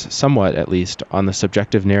depends, somewhat at least, on the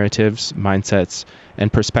subjective narratives, mindsets,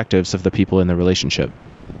 and perspectives of the people in the relationship.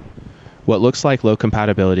 What looks like low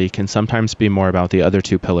compatibility can sometimes be more about the other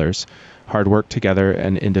two pillars, hard work together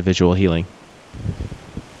and individual healing.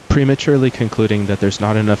 Prematurely concluding that there's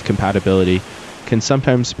not enough compatibility can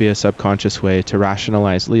sometimes be a subconscious way to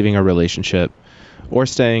rationalize leaving a relationship or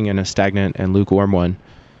staying in a stagnant and lukewarm one,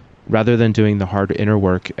 rather than doing the hard inner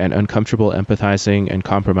work and uncomfortable empathizing and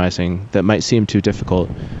compromising that might seem too difficult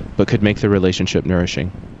but could make the relationship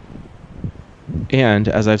nourishing. And,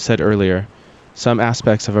 as I've said earlier, some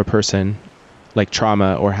aspects of a person, like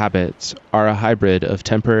trauma or habits, are a hybrid of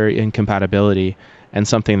temporary incompatibility and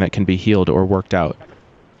something that can be healed or worked out.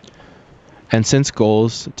 And since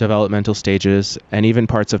goals, developmental stages, and even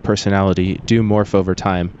parts of personality do morph over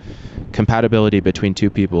time, compatibility between two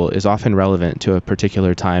people is often relevant to a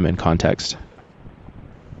particular time and context.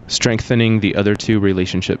 Strengthening the other two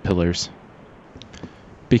relationship pillars.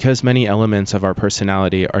 Because many elements of our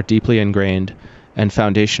personality are deeply ingrained and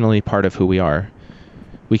foundationally part of who we are,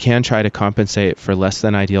 we can try to compensate for less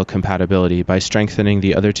than ideal compatibility by strengthening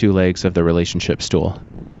the other two legs of the relationship stool.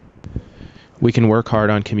 We can work hard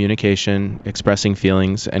on communication, expressing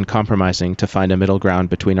feelings, and compromising to find a middle ground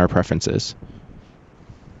between our preferences.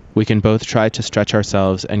 We can both try to stretch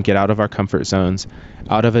ourselves and get out of our comfort zones,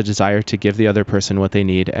 out of a desire to give the other person what they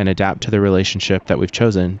need and adapt to the relationship that we've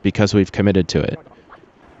chosen because we've committed to it.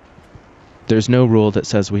 There's no rule that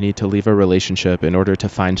says we need to leave a relationship in order to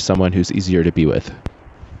find someone who's easier to be with.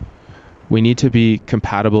 We need to be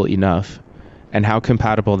compatible enough, and how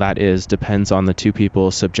compatible that is depends on the two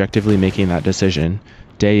people subjectively making that decision,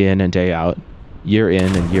 day in and day out, year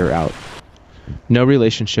in and year out. No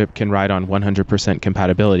relationship can ride on 100%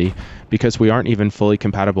 compatibility because we aren't even fully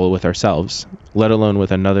compatible with ourselves, let alone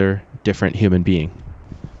with another different human being.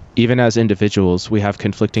 Even as individuals, we have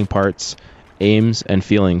conflicting parts, aims, and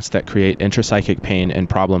feelings that create intrapsychic pain and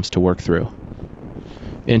problems to work through.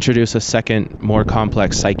 Introduce a second, more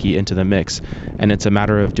complex psyche into the mix, and it's a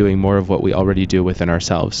matter of doing more of what we already do within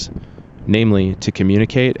ourselves, namely to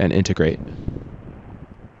communicate and integrate.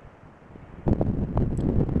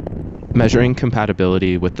 Measuring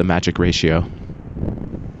compatibility with the magic ratio.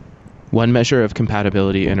 One measure of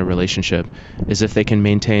compatibility in a relationship is if they can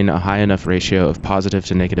maintain a high enough ratio of positive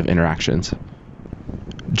to negative interactions.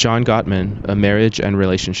 John Gottman, a marriage and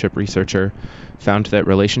relationship researcher, found that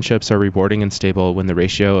relationships are rewarding and stable when the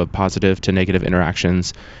ratio of positive to negative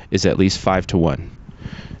interactions is at least 5-1.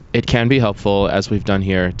 It can be helpful, as we've done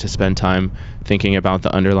here, to spend time thinking about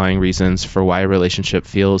the underlying reasons for why a relationship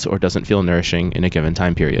feels or doesn't feel nourishing in a given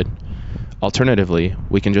time period. Alternatively,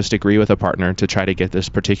 we can just agree with a partner to try to get this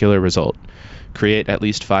particular result. Create at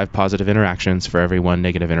least 5 positive interactions for every 1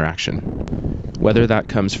 negative interaction. Whether that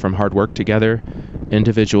comes from hard work together,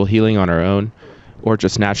 individual healing on our own, or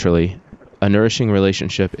just naturally, a nourishing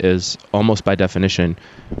relationship is, almost by definition,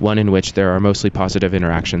 one in which there are mostly positive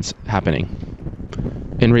interactions happening.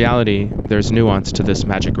 In reality, there's nuance to this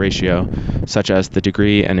magic ratio, such as the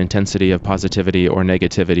degree and intensity of positivity or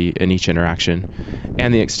negativity in each interaction,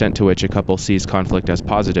 and the extent to which a couple sees conflict as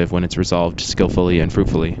positive when it's resolved skillfully and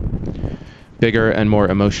fruitfully. Bigger and more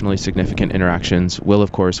emotionally significant interactions will,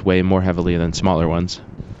 of course, weigh more heavily than smaller ones.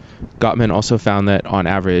 Gottman also found that, on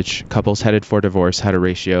average, couples headed for divorce had a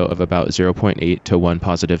ratio of about 0.8 to 1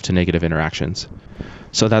 positive to negative interactions.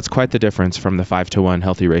 So that's quite the difference from the 5-1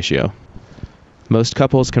 healthy ratio. Most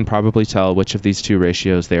couples can probably tell which of these two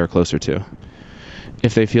ratios they are closer to.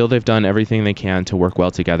 If they feel they've done everything they can to work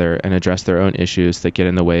well together and address their own issues that get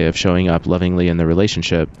in the way of showing up lovingly in the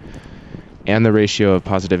relationship, and the ratio of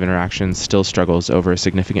positive interactions still struggles over a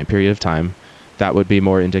significant period of time, that would be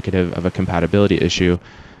more indicative of a compatibility issue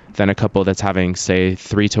than a couple that's having, say,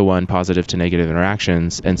 3-to-1 positive to negative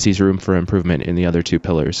interactions and sees room for improvement in the other two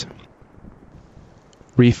pillars.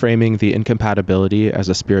 Reframing the incompatibility as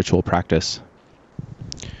a spiritual practice.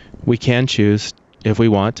 We can choose, if we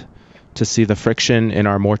want, to see the friction in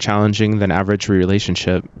our more challenging than average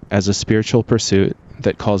relationship as a spiritual pursuit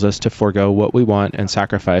that calls us to forego what we want and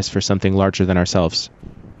sacrifice for something larger than ourselves.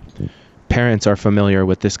 Parents are familiar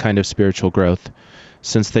with this kind of spiritual growth,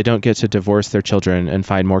 since they don't get to divorce their children and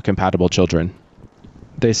find more compatible children.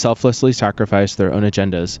 They selflessly sacrifice their own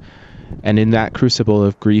agendas, and in that crucible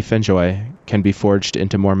of grief and joy, can be forged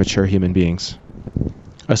into more mature human beings.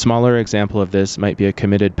 A smaller example of this might be a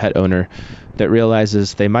committed pet owner that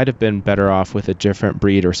realizes they might have been better off with a different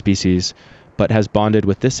breed or species, but has bonded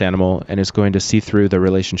with this animal and is going to see through the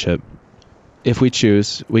relationship. If we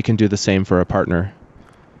choose, we can do the same for a partner.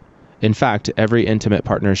 In fact, every intimate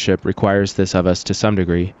partnership requires this of us to some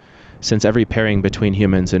degree, since every pairing between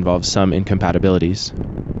humans involves some incompatibilities.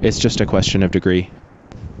 It's just a question of degree.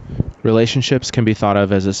 Relationships can be thought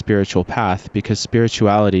of as a spiritual path because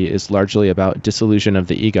spirituality is largely about dissolution of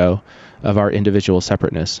the ego, of our individual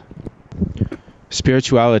separateness.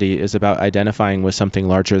 Spirituality is about identifying with something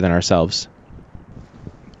larger than ourselves.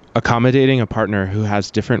 Accommodating a partner who has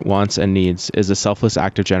different wants and needs is a selfless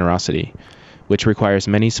act of generosity, which requires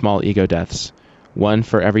many small ego deaths, one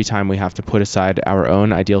for every time we have to put aside our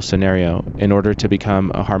own ideal scenario in order to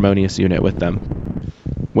become a harmonious unit with them.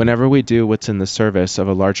 Whenever we do what's in the service of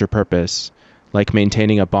a larger purpose, like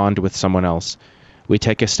maintaining a bond with someone else, we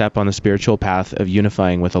take a step on the spiritual path of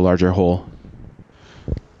unifying with a larger whole.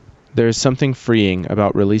 There is something freeing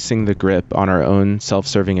about releasing the grip on our own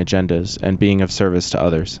self-serving agendas and being of service to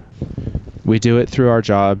others. We do it through our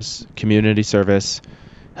jobs, community service,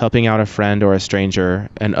 helping out a friend or a stranger,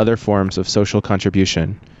 and other forms of social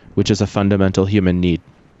contribution, which is a fundamental human need.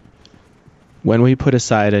 When we put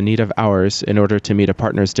aside a need of ours in order to meet a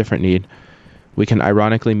partner's different need, we can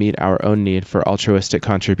ironically meet our own need for altruistic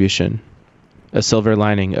contribution, a silver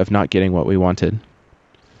lining of not getting what we wanted.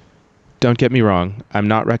 Don't get me wrong, I'm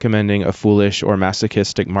not recommending a foolish or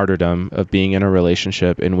masochistic martyrdom of being in a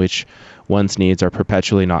relationship in which one's needs are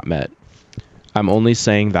perpetually not met. I'm only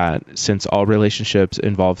saying that, since all relationships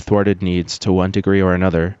involve thwarted needs to one degree or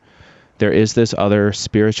another, there is this other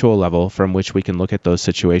spiritual level from which we can look at those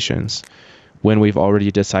situations, when we've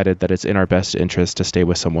already decided that it's in our best interest to stay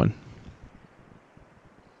with someone.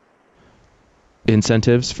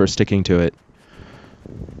 Incentives for sticking to it.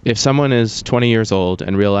 If someone is 20 years old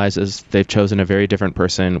and realizes they've chosen a very different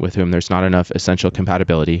person with whom there's not enough essential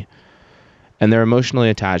compatibility, and they're emotionally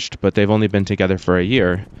attached but they've only been together for a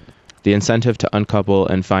year, the incentive to uncouple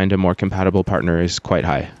and find a more compatible partner is quite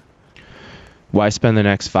high. Why spend the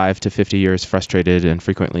next 5 to 50 years frustrated and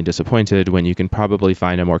frequently disappointed when you can probably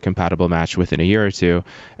find a more compatible match within a year or two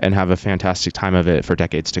and have a fantastic time of it for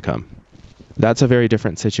decades to come? That's a very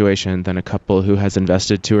different situation than a couple who has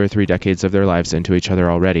invested 2 or 3 decades of their lives into each other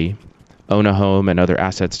already, own a home and other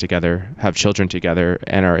assets together, have children together,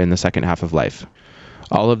 and are in the second half of life.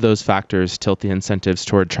 All of those factors tilt the incentives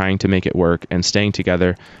toward trying to make it work and staying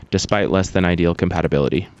together despite less than ideal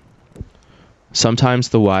compatibility. Sometimes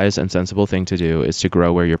the wise and sensible thing to do is to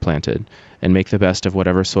grow where you're planted and make the best of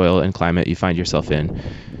whatever soil and climate you find yourself in,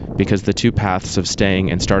 because the two paths of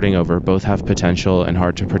staying and starting over both have potential and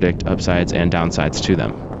hard to predict upsides and downsides to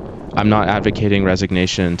them. I'm not advocating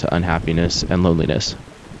resignation to unhappiness and loneliness.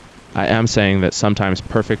 I am saying that sometimes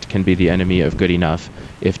perfect can be the enemy of good enough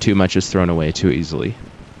if too much is thrown away too easily.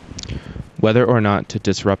 Whether or not to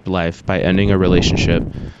disrupt life by ending a relationship,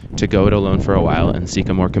 to go it alone for a while and seek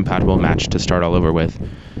a more compatible match to start all over with,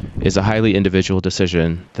 is a highly individual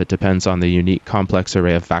decision that depends on the unique complex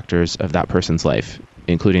array of factors of that person's life,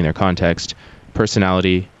 including their context,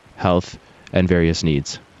 personality, health, and various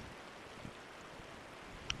needs.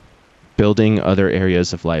 Building other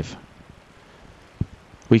areas of life.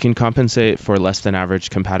 We can compensate for less than average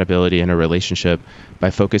compatibility in a relationship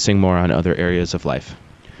by focusing more on other areas of life.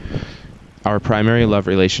 Our primary love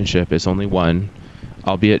relationship is only one,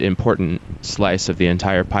 albeit important, slice of the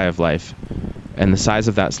entire pie of life, and the size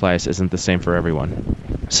of that slice isn't the same for everyone.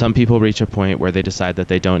 Some people reach a point where they decide that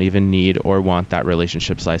they don't even need or want that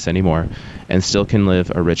relationship slice anymore, and still can live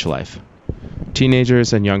a rich life.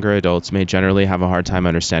 Teenagers and younger adults may generally have a hard time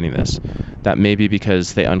understanding this. That may be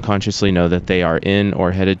because they unconsciously know that they are in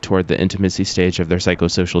or headed toward the intimacy stage of their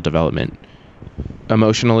psychosocial development.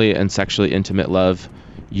 Emotionally and sexually intimate love,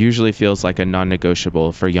 usually feels like a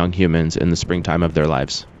non-negotiable for young humans in the springtime of their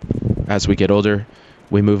lives. As we get older,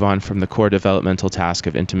 we move on from the core developmental task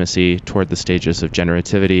of intimacy toward the stages of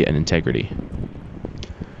generativity and integrity.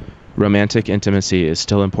 Romantic intimacy is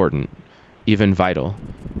still important, even vital,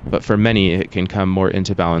 but for many it can come more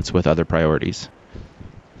into balance with other priorities.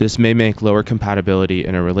 This may make lower compatibility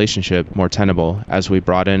in a relationship more tenable as we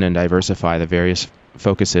broaden and diversify the various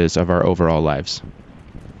focuses of our overall lives.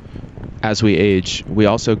 As we age, we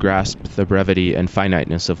also grasp the brevity and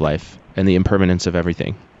finiteness of life and the impermanence of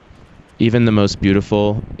everything. Even the most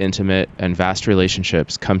beautiful, intimate, and vast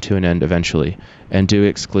relationships come to an end eventually and do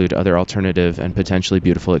exclude other alternative and potentially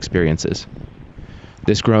beautiful experiences.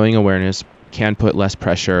 This growing awareness can put less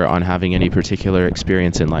pressure on having any particular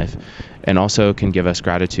experience in life, and also can give us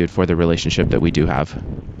gratitude for the relationship that we do have.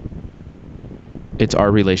 It's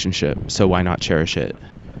our relationship, so why not cherish it?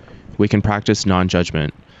 We can practice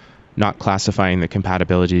non-judgment, not classifying the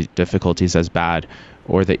compatibility difficulties as bad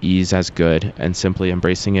or the ease as good, and simply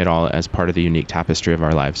embracing it all as part of the unique tapestry of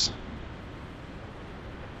our lives.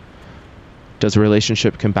 Does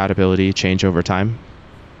relationship compatibility change over time?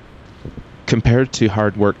 Compared to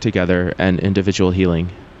hard work together and individual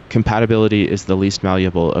healing, compatibility is the least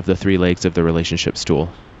malleable of the three legs of the relationship stool.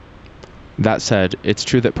 That said, it's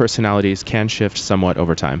true that personalities can shift somewhat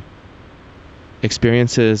over time.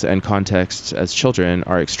 Experiences and contexts as children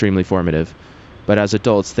are extremely formative, but as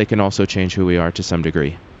adults they can also change who we are to some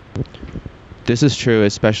degree. This is true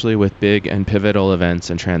especially with big and pivotal events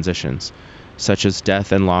and transitions, such as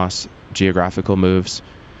death and loss, geographical moves,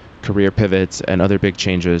 career pivots, and other big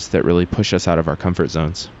changes that really push us out of our comfort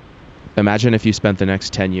zones. Imagine if you spent the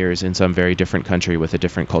next 10 years in some very different country with a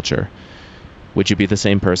different culture. Would you be the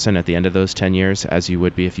same person at the end of those 10 years as you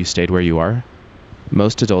would be if you stayed where you are?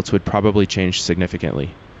 Most adults would probably change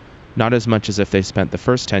significantly. Not as much as if they spent the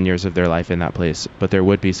first 10 years of their life in that place, but there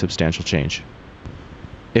would be substantial change.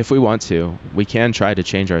 If we want to, we can try to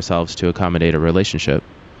change ourselves to accommodate a relationship.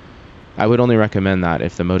 I would only recommend that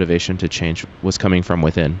if the motivation to change was coming from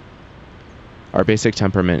within. Our basic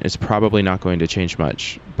temperament is probably not going to change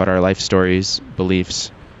much, but our life stories, beliefs,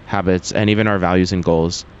 habits, and even our values and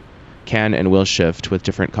goals can and will shift with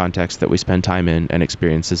different contexts that we spend time in and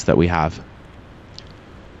experiences that we have.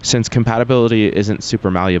 Since compatibility isn't super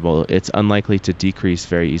malleable, it's unlikely to decrease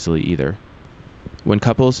very easily either. When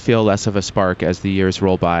couples feel less of a spark as the years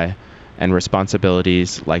roll by, and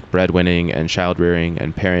responsibilities like breadwinning and child-rearing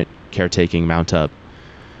and parent caretaking mount up,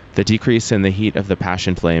 the decrease in the heat of the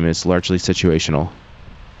passion flame is largely situational.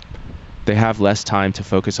 They have less time to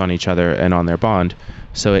focus on each other and on their bond,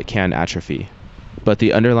 so it can atrophy. But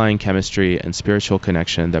the underlying chemistry and spiritual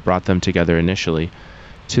connection that brought them together initially,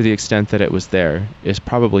 to the extent that it was there, is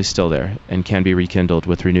probably still there and can be rekindled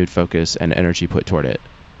with renewed focus and energy put toward it.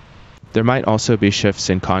 There might also be shifts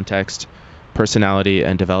in context, personality,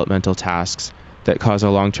 and developmental tasks that cause a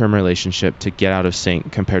long-term relationship to get out of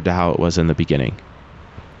sync compared to how it was in the beginning.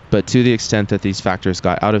 But to the extent that these factors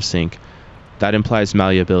got out of sync, that implies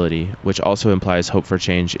malleability, which also implies hope for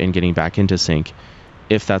change in getting back into sync,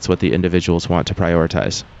 if that's what the individuals want to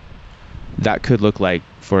prioritize. That could look like,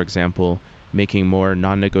 for example, making more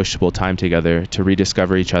non-negotiable time together to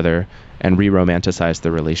rediscover each other and re-romanticize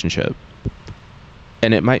the relationship.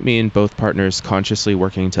 And it might mean both partners consciously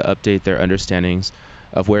working to update their understandings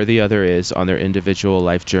of where the other is on their individual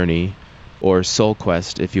life journey, or soul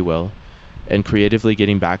quest, if you will, and creatively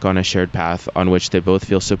getting back on a shared path on which they both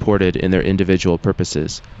feel supported in their individual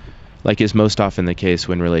purposes, like is most often the case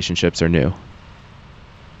when relationships are new.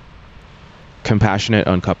 Compassionate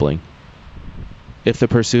uncoupling. If the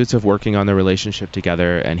pursuits of working on the relationship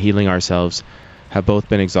together and healing ourselves have both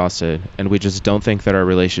been exhausted, and we just don't think that our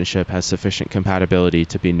relationship has sufficient compatibility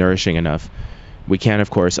to be nourishing enough, we can, of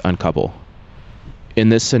course, uncouple. In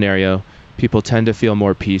this scenario, people tend to feel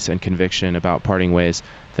more peace and conviction about parting ways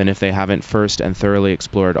than if they haven't first and thoroughly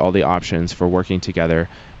explored all the options for working together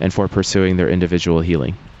and for pursuing their individual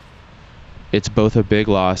healing. It's both a big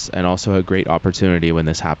loss and also a great opportunity when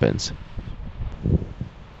this happens.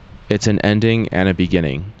 It's an ending and a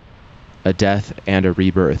beginning, a death and a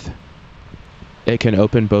rebirth. It can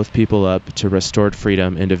open both people up to restored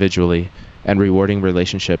freedom individually and rewarding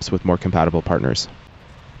relationships with more compatible partners.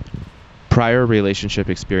 Prior relationship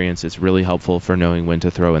experience is really helpful for knowing when to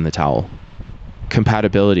throw in the towel.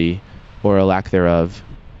 Compatibility, or a lack thereof,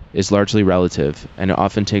 is largely relative, and it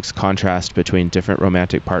often takes contrast between different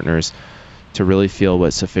romantic partners to really feel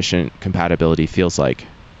what sufficient compatibility feels like.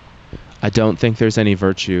 I don't think there's any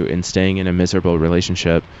virtue in staying in a miserable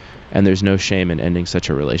relationship, and there's no shame in ending such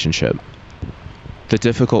a relationship. The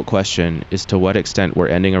difficult question is to what extent we're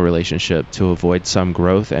ending a relationship to avoid some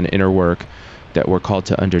growth and inner work that we're called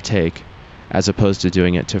to undertake, as opposed to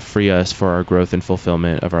doing it to free us for our growth and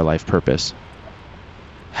fulfillment of our life purpose.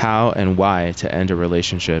 How and why to end a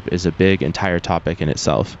relationship is a big entire topic in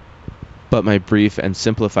itself. But my brief and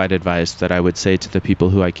simplified advice that I would say to the people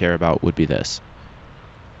who I care about would be this.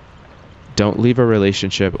 Don't leave a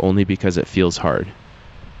relationship only because it feels hard.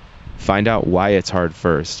 Find out why it's hard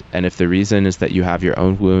first, and if the reason is that you have your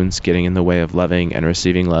own wounds getting in the way of loving and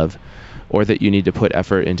receiving love, or that you need to put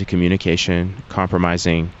effort into communication,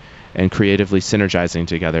 compromising, and creatively synergizing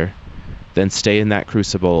together, then stay in that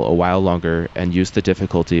crucible a while longer and use the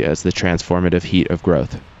difficulty as the transformative heat of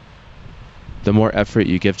growth. The more effort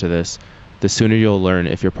you give to this, the sooner you'll learn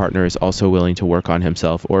if your partner is also willing to work on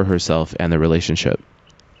himself or herself and the relationship.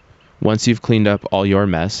 Once you've cleaned up all your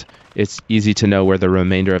mess, it's easy to know where the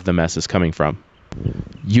remainder of the mess is coming from.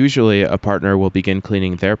 Usually, a partner will begin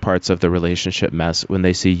cleaning their parts of the relationship mess when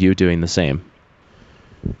they see you doing the same.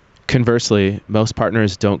 Conversely, most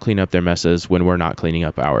partners don't clean up their messes when we're not cleaning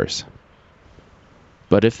up ours.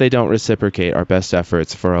 But if they don't reciprocate our best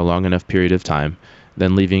efforts for a long enough period of time,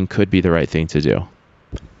 then leaving could be the right thing to do.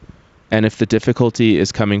 And if the difficulty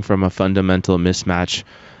is coming from a fundamental mismatch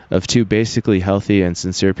of two basically healthy and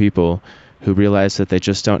sincere people who realize that they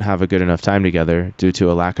just don't have a good enough time together due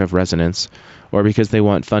to a lack of resonance, or because they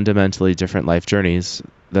want fundamentally different life journeys,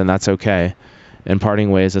 then that's okay, and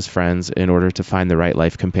parting ways as friends in order to find the right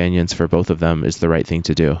life companions for both of them is the right thing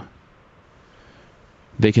to do.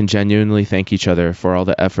 They can genuinely thank each other for all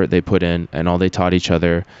the effort they put in and all they taught each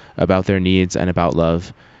other about their needs and about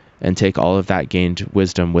love, and take all of that gained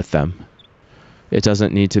wisdom with them. It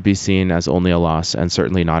doesn't need to be seen as only a loss, and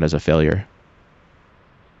certainly not as a failure.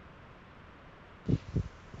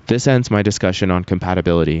 This ends my discussion on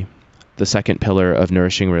compatibility, the second pillar of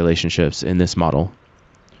nourishing relationships in this model.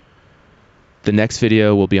 The next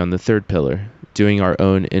video will be on the third pillar, doing our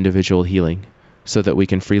own individual healing, so that we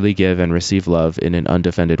can freely give and receive love in an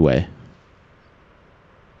undefended way.